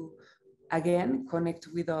order to, again, connect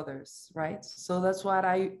with others, right? So that's what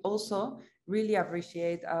I also really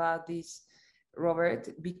appreciate about this, Robert,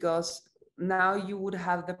 because now you would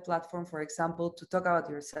have the platform, for example, to talk about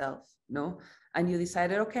yourself, no? And you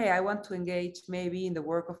decided, okay, I want to engage maybe in the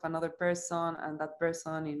work of another person and that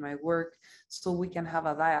person in my work, so we can have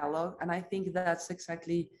a dialogue. And I think that's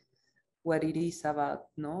exactly what it is about,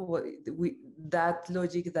 no? That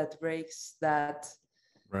logic that breaks that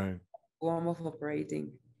Right. form of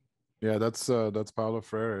operating. Yeah, that's Paulo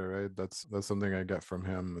Freire, right? That's something I get from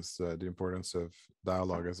him, is the importance of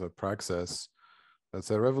dialogue as a praxis. That's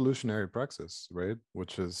a revolutionary praxis, right?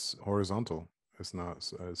 Which is horizontal. It's not.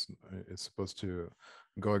 It's supposed to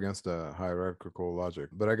go against the hierarchical logic.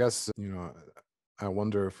 But I guess, I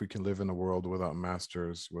wonder if we can live in a world without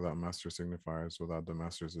masters, without master signifiers, without the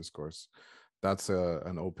master's discourse. That's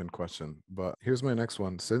an open question. But here's my next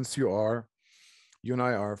one. Since you and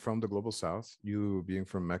I are from the global south, you being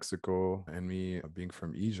from Mexico and me being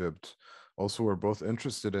from Egypt, also we're both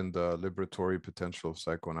interested in the liberatory potential of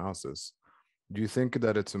psychoanalysis. Do you think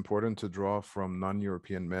that it's important to draw from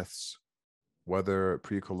non-European myths, whether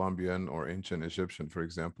pre-Columbian or ancient Egyptian, for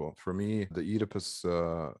example? For me, the Oedipus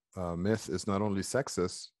myth is not only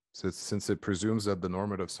sexist, since it presumes that the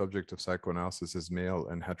normative subject of psychoanalysis is male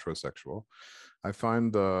and heterosexual. I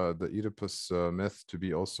find the Oedipus myth to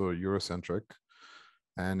be also Eurocentric,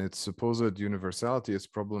 and its supposed universality is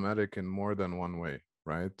problematic in more than one way,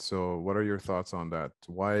 right? So what are your thoughts on that?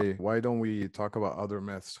 Why don't we talk about other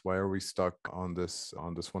myths? Why are we stuck on this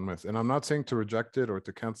one myth? And I'm not saying to reject it or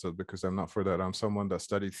to cancel it, because I'm not for that. I'm someone that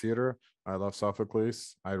studied theater. I love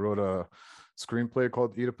Sophocles. I wrote a screenplay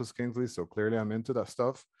called Oedipus Kingsley, so clearly I'm into that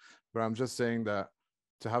stuff. But I'm just saying that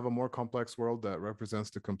to have a more complex world that represents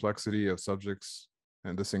the complexity of subjects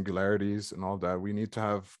and the singularities and all that, we need to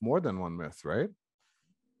have more than one myth, right?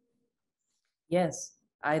 Yes,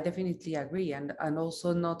 I definitely agree. And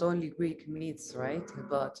also not only Greek myths, right?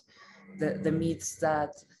 But the myths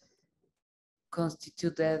that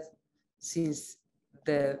constituted since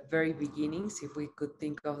the very beginnings, if we could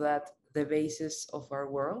think of that, the basis of our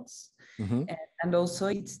worlds. Mm-hmm. And also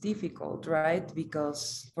it's difficult, right?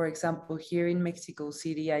 Because, for example, here in Mexico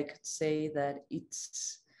City, I could say that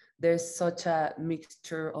there's such a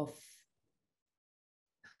mixture of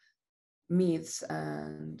myths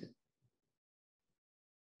and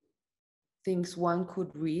things one could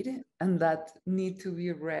read and that need to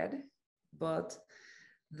be read, but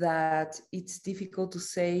that it's difficult to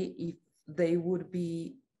say if they would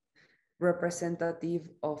be representative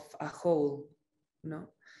of a whole, no?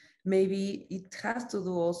 Maybe it has to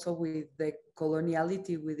do also with the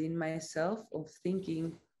coloniality within myself of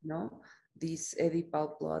thinking, no, this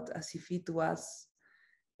Oedipal plot as if it was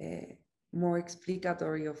more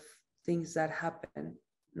explicatory of things that happen,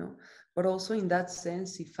 no? But also in that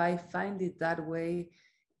sense, if I find it that way,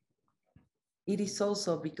 it is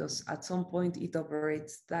also because at some point it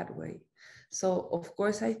operates that way. So of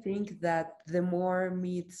course, I think that the more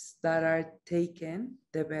myths that are taken,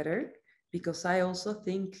 the better, because I also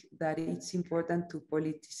think that it's important to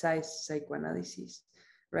politicize psychoanalysis,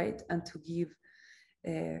 right? And to give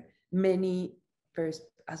uh,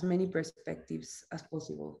 as many perspectives as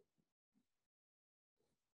possible.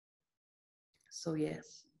 So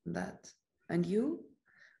yes, that. And you,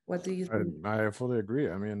 what do you think? I fully agree.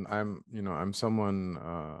 I mean, I'm someone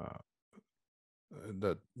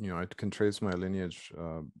that, I can trace my lineage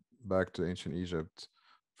back to ancient Egypt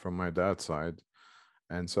from my dad's side.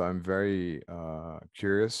 And so I'm very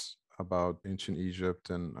curious about ancient Egypt,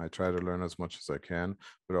 and I try to learn as much as I can,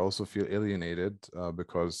 but I also feel alienated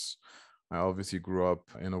because I obviously grew up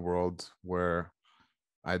in a world where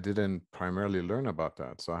I didn't primarily learn about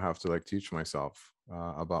that. So I have to like teach myself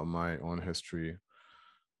about my own history.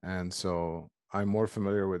 And so I'm more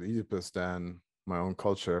familiar with Oedipus than my own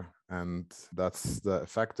culture. And that's the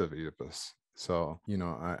effect of Oedipus. So,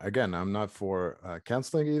 again, I'm not for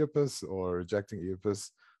canceling Oedipus or rejecting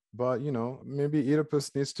Oedipus, but, maybe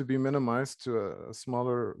Oedipus needs to be minimized to a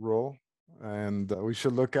smaller role. And we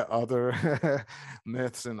should look at other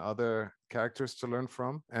myths and other characters to learn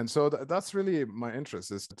from. And so that's really my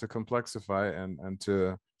interest, is to complexify and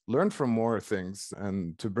to learn from more things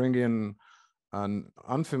and to bring in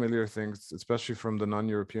unfamiliar things, especially from the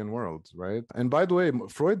non-European world, right? And by the way,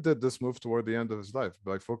 Freud did this move toward the end of his life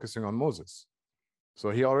by focusing on Moses. So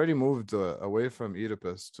he already moved away from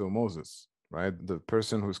Oedipus to Moses, right? The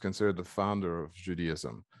person who's considered the founder of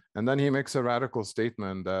Judaism. And then he makes a radical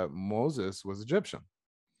statement that Moses was Egyptian.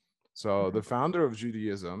 So the founder of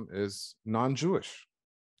Judaism is non-Jewish,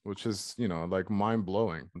 which is, like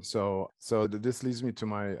mind-blowing. So this leads me to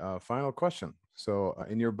my final question. So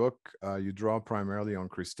in your book, you draw primarily on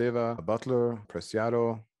Kristeva, Butler,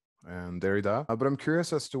 Preciado, and Derrida. But I'm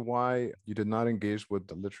curious as to why you did not engage with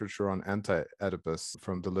the literature on anti-Oedipus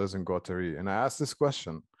from Deleuze and Guattari. And I ask this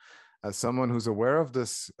question as someone who's aware of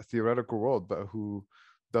this theoretical world, but who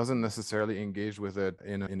doesn't necessarily engage with it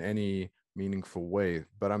in any meaningful way.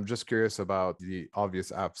 But I'm just curious about the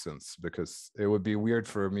obvious absence, because it would be weird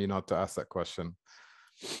for me not to ask that question.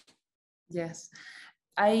 Yes.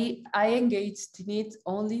 I engaged in it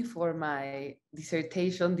only for my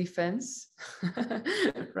dissertation defense,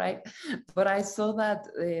 right? But I saw that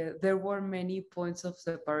there were many points of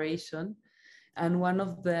separation, and one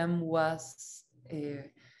of them was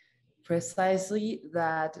precisely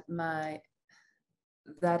that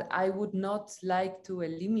I would not like to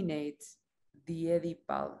eliminate the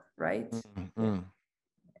Oedipal, right? Mm-hmm.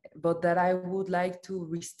 But that I would like to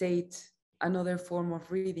restate another form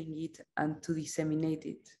of reading it and to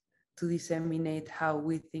disseminate how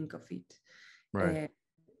we think of it. Right.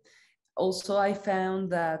 Also, I found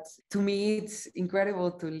that to me it's incredible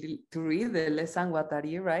to read the Les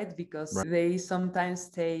Guattari, right? Because they sometimes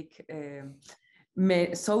take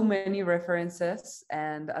so many references,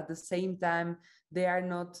 and at the same time,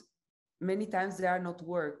 many times they are not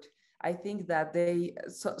worked. I think that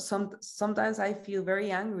sometimes I feel very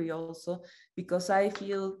angry also, because I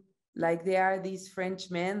feel like they are these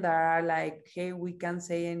Frenchmen that are like, hey, we can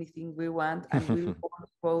say anything we want and we won't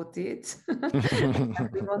quote it.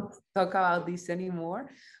 We won't talk about this anymore.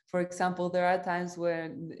 For example, there are times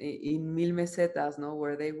when in Mil Mesetas, no,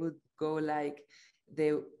 where they would go like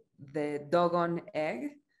the doggone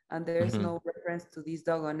egg, and there's no reference to this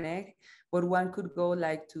doggone egg, but one could go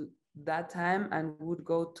like to that time and would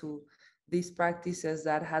go to these practices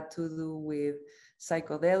that had to do with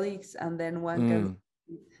psychedelics, and then one can see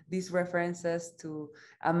these references to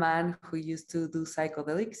a man who used to do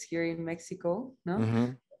psychedelics here in Mexico.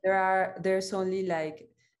 No, there's only like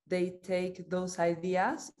they take those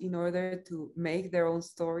ideas in order to make their own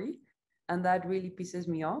story, and that really pisses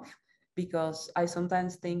me off, because I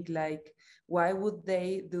sometimes think like, why would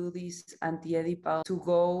they do this anti-Oedipal to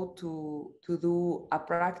go to do a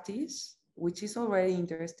practice, which is already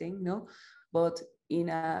interesting, no? But in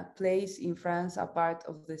a place in France, a part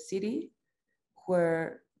of the city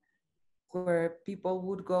where people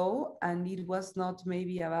would go, and it was not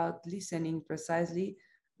maybe about listening precisely,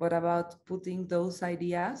 but about putting those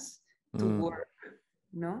ideas to work,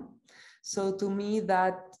 no? So to me,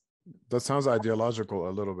 that sounds ideological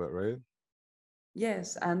a little bit, right?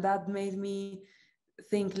 yes, and that made me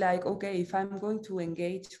think like, okay, if I'm going to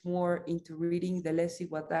engage more into reading the Les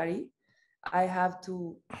Guattari, I have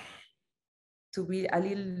to be a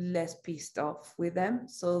little less pissed off with them,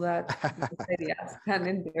 so that the ideas can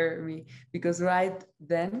enter me, because right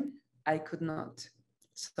then I could not.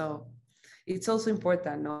 So it's also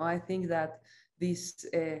important, no? I think that this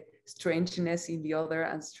strangeness in the other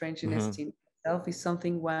and strangeness in itself is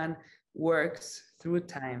something one works through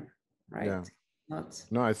time, right? Yeah.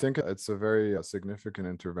 No, I think it's a very significant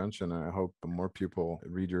intervention. I hope more people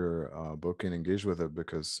read your book and engage with it,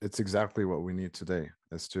 because it's exactly what we need today,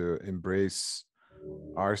 is to embrace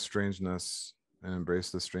our strangeness and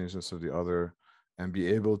embrace the strangeness of the other, and be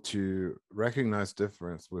able to recognize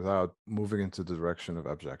difference without moving into the direction of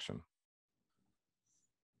abjection.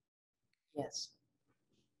 Yes.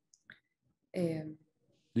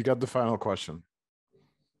 You got the final question.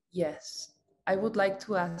 Yes. I would like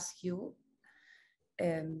to ask you,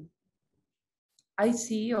 I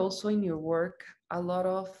see also in your work a lot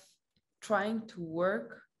of trying to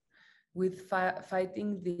work with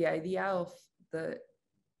fighting the idea of the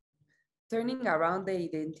turning around the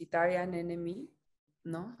identitarian enemy,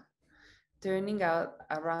 no? Turning out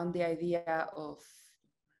around the idea of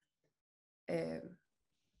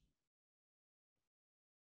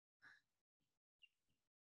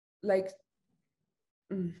like,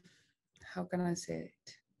 how can I say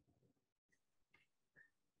it?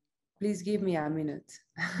 Please give me a minute.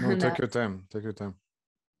 No, take your time. Take your time.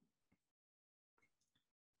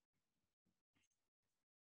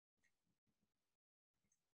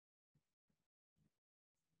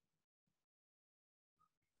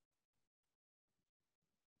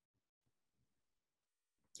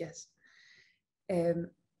 Yes.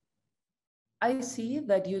 I see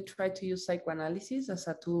that you try to use psychoanalysis as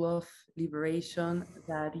a tool of liberation,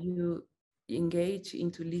 that you engage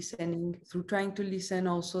into listening through trying to listen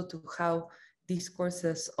also to how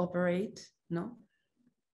discourses operate, no?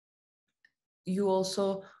 You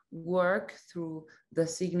also work through the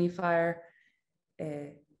signifier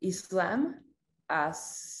Islam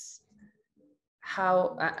as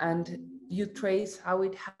how, and you trace how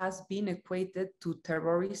it has been equated to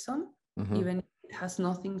terrorism, even if it has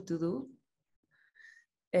nothing to do,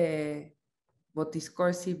 but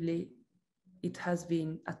discursively it has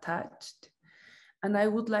been attached. And I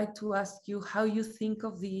would like to ask you how you think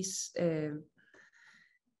of these,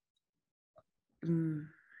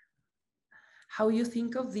 how you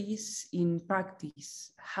think of these in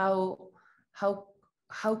practice. How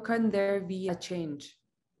can there be a change?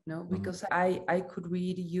 No, because I could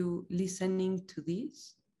read you listening to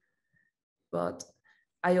this, but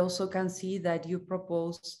I also can see that you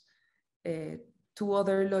propose two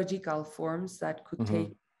other logical forms that could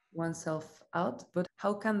take oneself out. But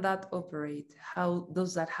how can that operate? How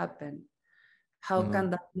does that happen? How can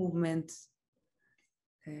that movement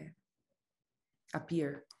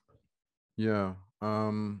appear? Yeah.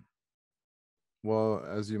 Well,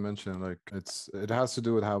 as you mentioned, like it has to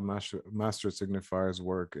do with how master signifiers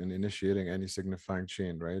work in initiating any signifying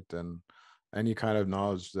chain, right? And any kind of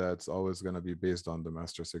knowledge that's always going to be based on the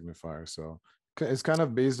master signifier. So it's kind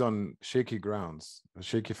of based on shaky grounds, a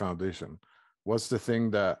shaky foundation. What's the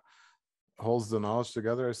thing that holds the knowledge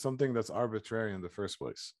together? Is something that's arbitrary in the first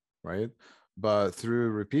place, right? But through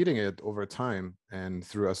repeating it over time and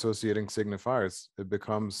through associating signifiers, it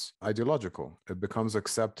becomes ideological. It becomes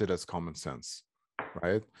accepted as common sense,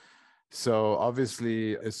 right? So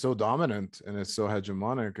obviously it's so dominant and it's so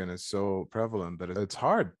hegemonic and it's so prevalent that it's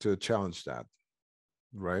hard to challenge that,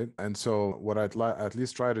 right? And so what I'd at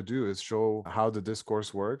least try to do is show how the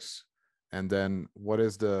discourse works, and then what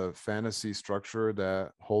is the fantasy structure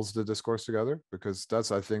that holds the discourse together, because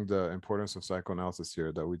that's, I think, the importance of psychoanalysis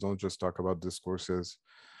here, that we don't just talk about discourses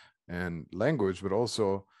and language, but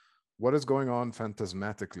also what is going on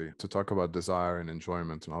phantasmatically, to talk about desire and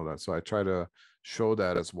enjoyment and all that. So I try to show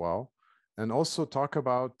that as well, and also talk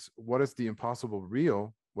about what is the impossible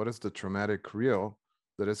real, what is the traumatic real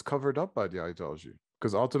that is covered up by the ideology,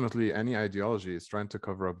 because ultimately any ideology is trying to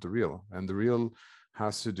cover up the real, and the real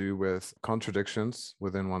has to do with contradictions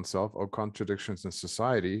within oneself or contradictions in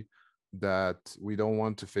society that we don't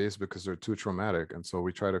want to face because they're too traumatic, and so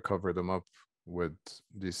we try to cover them up with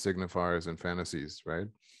these signifiers and fantasies, right?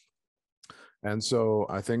 And so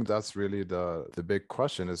I think that's really the big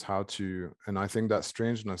question, is how to, and I think that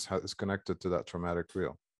strangeness is connected to that traumatic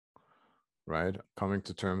real, right? Coming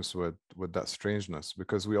to terms with that strangeness,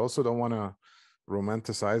 because we also don't want to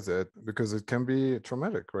romanticize it, because it can be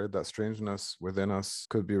traumatic, right? That strangeness within us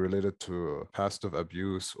could be related to past of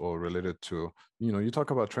abuse, or related to, you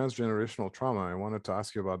talk about transgenerational trauma. I wanted to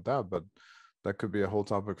ask you about that, but that could be a whole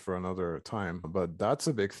topic for another time. But that's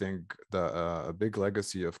a big thing, that a big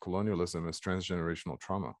legacy of colonialism is transgenerational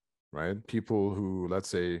trauma, right? People who, let's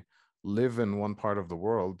say, live in one part of the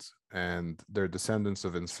world and they're descendants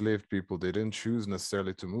of enslaved people, they didn't choose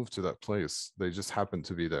necessarily to move to that place. They just happened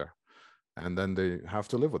to be there. And then they have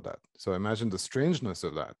to live with that. So imagine the strangeness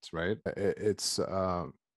of that, right? It's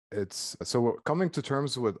so we're coming to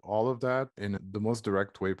terms with all of that in the most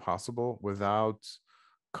direct way possible, without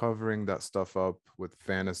covering that stuff up with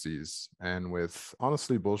fantasies and with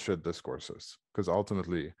honestly bullshit discourses, because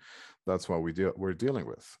ultimately that's what we're dealing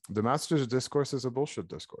with. The master's discourse is a bullshit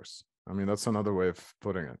discourse. I mean, that's another way of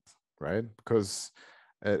putting it, right? Because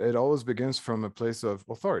it always begins from a place of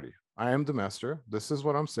authority. I am the master, this is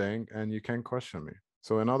what I'm saying, and you can't question me.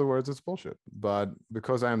 So in other words, it's bullshit. But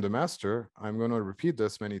because I am the master, I'm going to repeat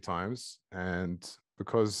this many times, and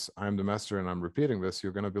because I'm the master and I'm repeating this,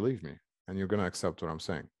 you're going to believe me and you're going to accept what I'm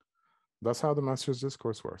saying. That's how the master's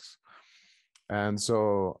discourse works. And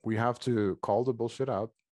so we have to call the bullshit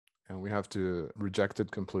out, and we have to reject it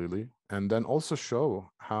completely, and then also show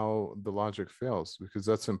how the logic fails, because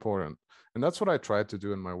that's important. And that's what I tried to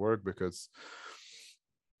do in my work, because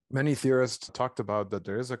many theorists talked about that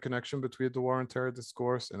there is a connection between the war on terror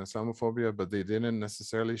discourse and Islamophobia, but they didn't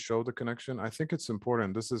necessarily show the connection. I think it's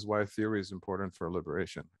important. This is why theory is important for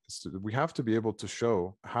liberation. We have to be able to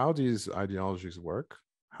show how these ideologies work,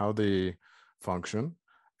 how they function,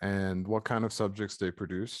 and what kind of subjects they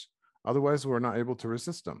produce. Otherwise, we're not able to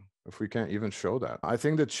resist them if we can't even show that. I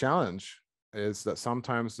think the challenge is that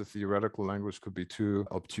sometimes the theoretical language could be too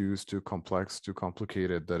obtuse, too complex, too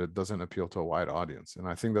complicated, that it doesn't appeal to a wide audience. And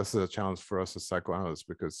I think that's a challenge for us as psychoanalysts,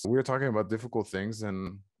 because we're talking about difficult things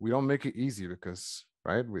and we don't make it easy, because,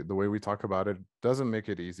 right, the way we talk about it doesn't make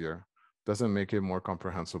it easier, doesn't make it more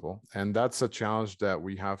comprehensible. And that's a challenge that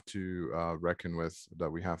we have to reckon with,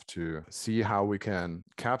 that we have to see how we can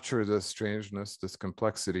capture this strangeness, this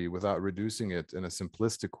complexity, without reducing it in a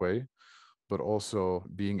simplistic way, but also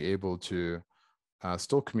being able to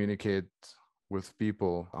still communicate with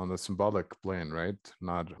people on the symbolic plane, right?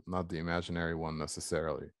 Not the imaginary one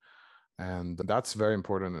necessarily. And that's very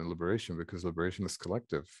important in liberation, because liberation is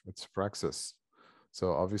collective. It's praxis.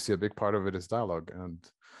 So obviously a big part of it is dialogue. And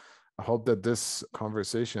I hope that this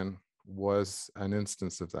conversation was an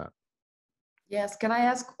instance of that. Yes, can I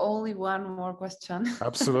ask only one more question?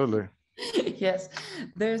 Absolutely. Yes,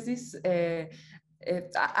 there's this.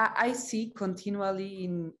 I see continually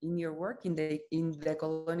in your work in the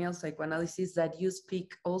colonial psychoanalysis that you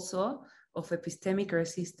speak also of epistemic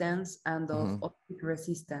resistance and of optic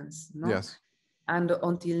resistance, no? Yes. And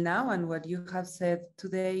until now, and what you have said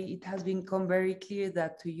today, it has become very clear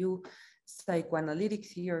that to you, psychoanalytic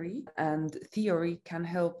theory and theory can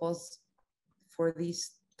help us for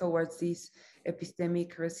this towards this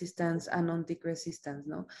epistemic resistance and ontic resistance,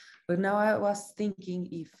 no? But now I was thinking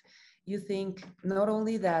if you think not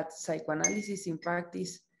only that psychoanalysis in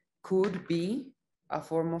practice could be a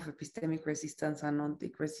form of epistemic resistance and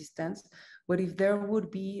ontic resistance, but if there would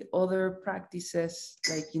be other practices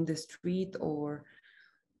like in the street or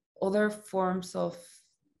other forms of.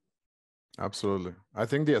 Absolutely. I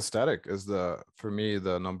think the aesthetic is for me,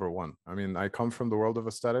 the number one. I mean, I come from the world of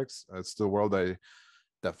aesthetics. It's the world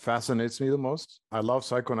that fascinates me the most. I love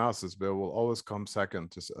psychoanalysis, but it will always come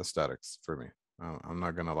second to aesthetics for me. I'm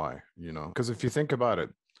not going to lie, because if you think about it,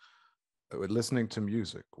 listening to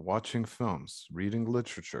music, watching films, reading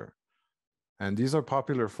literature, and these are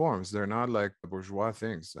popular forms. They're not like bourgeois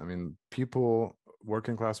things. I mean,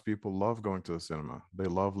 working class people love going to the cinema. They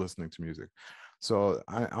love listening to music. So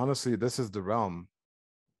honestly, this is the realm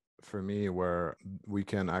for me where we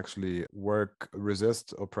can actually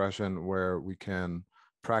resist oppression, where we can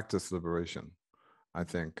practice liberation, I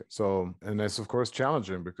think. So, and it's of course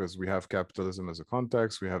challenging because we have capitalism as a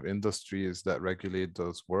context, we have industries that regulate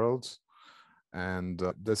those worlds. And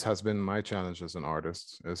this has been my challenge as an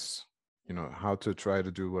artist, is, how to try to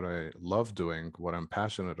do what I love doing, what I'm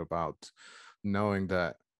passionate about, knowing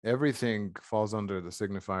that everything falls under the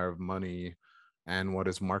signifier of money and what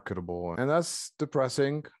is marketable. And that's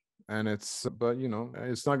depressing. And but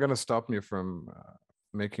it's not going to stop me from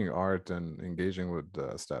making art and engaging with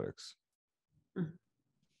aesthetics.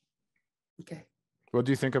 Okay. What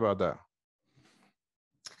do you think about that?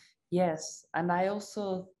 Yes, and I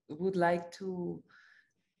also would like to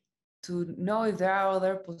know if there are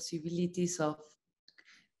other possibilities of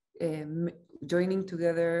joining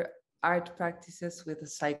together art practices with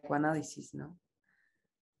psychoanalysis, no?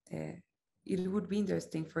 It would be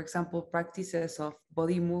interesting, for example, practices of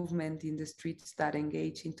body movement in the streets that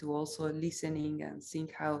engage into also listening and seeing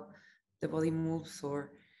how the body moves,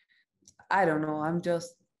 or I don't know, I'm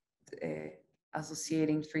just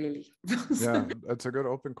associating freely. Yeah, that's a good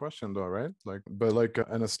open question though, right? But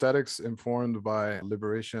an aesthetics informed by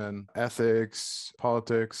liberation, ethics,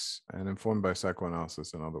 politics, and informed by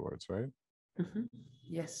psychoanalysis, in other words, right? Mm-hmm.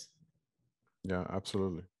 Yes. Yeah,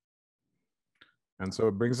 absolutely. And so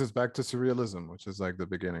it brings us back to surrealism, which is like the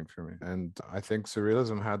beginning for me. And I think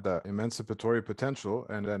surrealism had that emancipatory potential.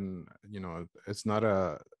 And then, it's not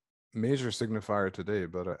a major signifier today,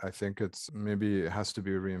 but I think it has to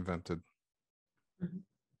be reinvented. Mm-hmm.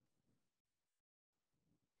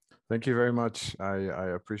 Thank you very much. I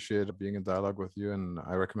appreciate being in dialogue with you, and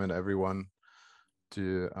I recommend everyone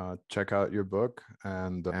to check out your book,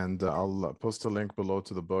 and I'll post a link below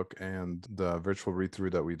to the book and the virtual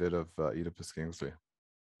read-through that we did of Oedipus Kingsley.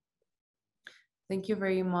 Thank you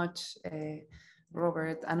very much,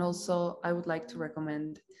 Robert. And also, I would like to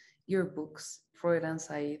recommend your books, Freud and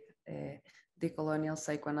Said, Decolonial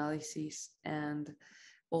Psychoanalysis, and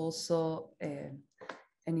also an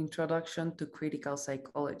introduction to critical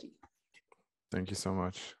psychology. Thank you so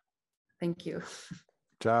much. Thank you.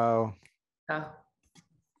 Ciao. Ciao.